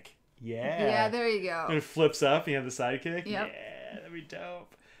Sidekick. Yeah. Yeah, there you go. And it flips up, and you have the Sidekick. Yep. Yeah, that'd be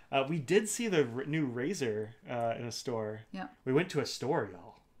dope. We did see the new Razer in a store. Yeah. We went to a store,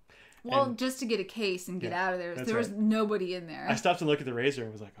 y'all. Well, just to get a case and get out of there. There was nobody in there. I stopped and looked at the Razer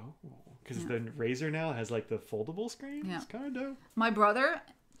and was like, oh, because the Razer now has like the foldable screen. Yeah. It's kind of dope. My brother,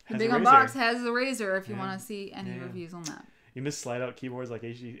 Big on Box, has the Razer if you want to see any reviews on that. You miss slide-out keyboards like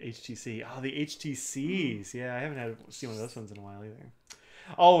HTC. Oh, the HTCs. Yeah, I haven't seen one of those ones in a while either.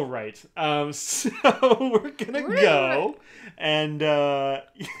 All right. So we're going to go and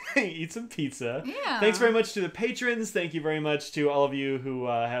eat some pizza. Yeah. Thanks very much to the patrons. Thank you very much to all of you who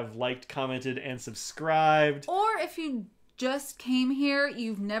have liked, commented, and subscribed. Or if you just came here,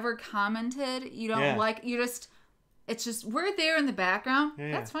 you've never commented, you don't it's just we're there in the background.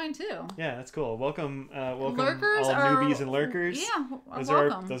 Yeah, that's fine too. Yeah, that's cool. Welcome lurkers all newbies and lurkers. Yeah,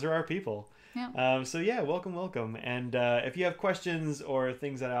 those are our people. Yeah. So yeah, welcome. And if you have questions or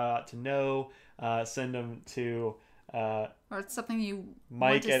things that I ought to know, send them to or it's something you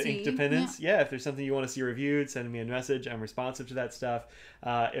Mike at Ink Dependence. Yeah, if there's something you want to see reviewed, send me a message. I'm responsive to that stuff.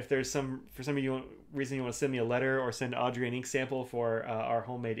 If there's for some reason you want to send me a letter or send Audrey an ink sample for our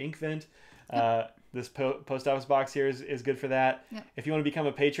homemade ink vent, this post office box here is good for that. Yep. If you want to become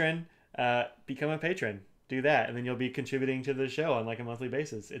a patron, do that, and then you'll be contributing to the show on like a monthly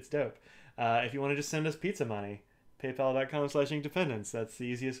basis. It's dope. If you want to just send us pizza money, paypal.com/inkdependence. That's the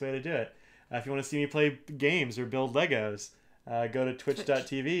easiest way to do it. If you want to see me play games or build Legos, go to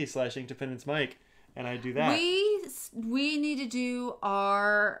twitch.tv/inkdependencemike, and I do that. We need to do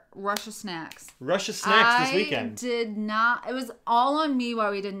our Russia Snacks. This weekend. Did not. It was all on me why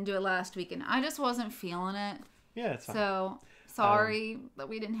we didn't do it last weekend. I just wasn't feeling it. Yeah, it's fine. So sorry that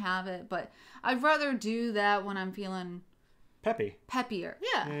we didn't have it, but I'd rather do that when I'm feeling peppier.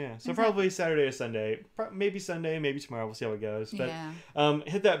 Yeah. So exactly. Probably Saturday or Sunday. Maybe Sunday, maybe tomorrow. We'll see how it goes. But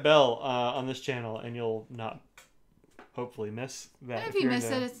hit that bell on this channel and you'll not hopefully miss that. And if you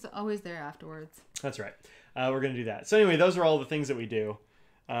miss it, it's always there afterwards. That's right. We're going to do that. So anyway, those are all the things that we do.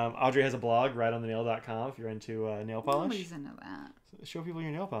 Audrey has a blog, rideonthenail.com, if you're into nail polish. Nobody's into that. So show people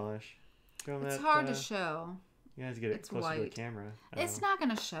your nail polish. It's hard to show. You have to get it closer to the camera. It's not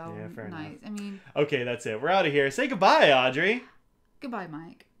going to show. Yeah, fair enough. I mean... Okay, that's it. We're out of here. Say goodbye, Audrey. Goodbye,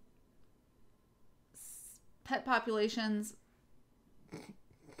 Mike. Pet populations...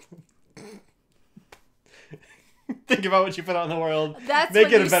 Think about what you put out in the world. That's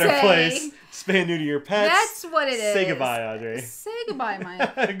Make it a better place. Spay and neuter your pets. That's what it is. Say goodbye, Audrey. Say goodbye,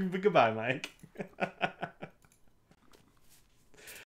 Mike. Goodbye, Mike.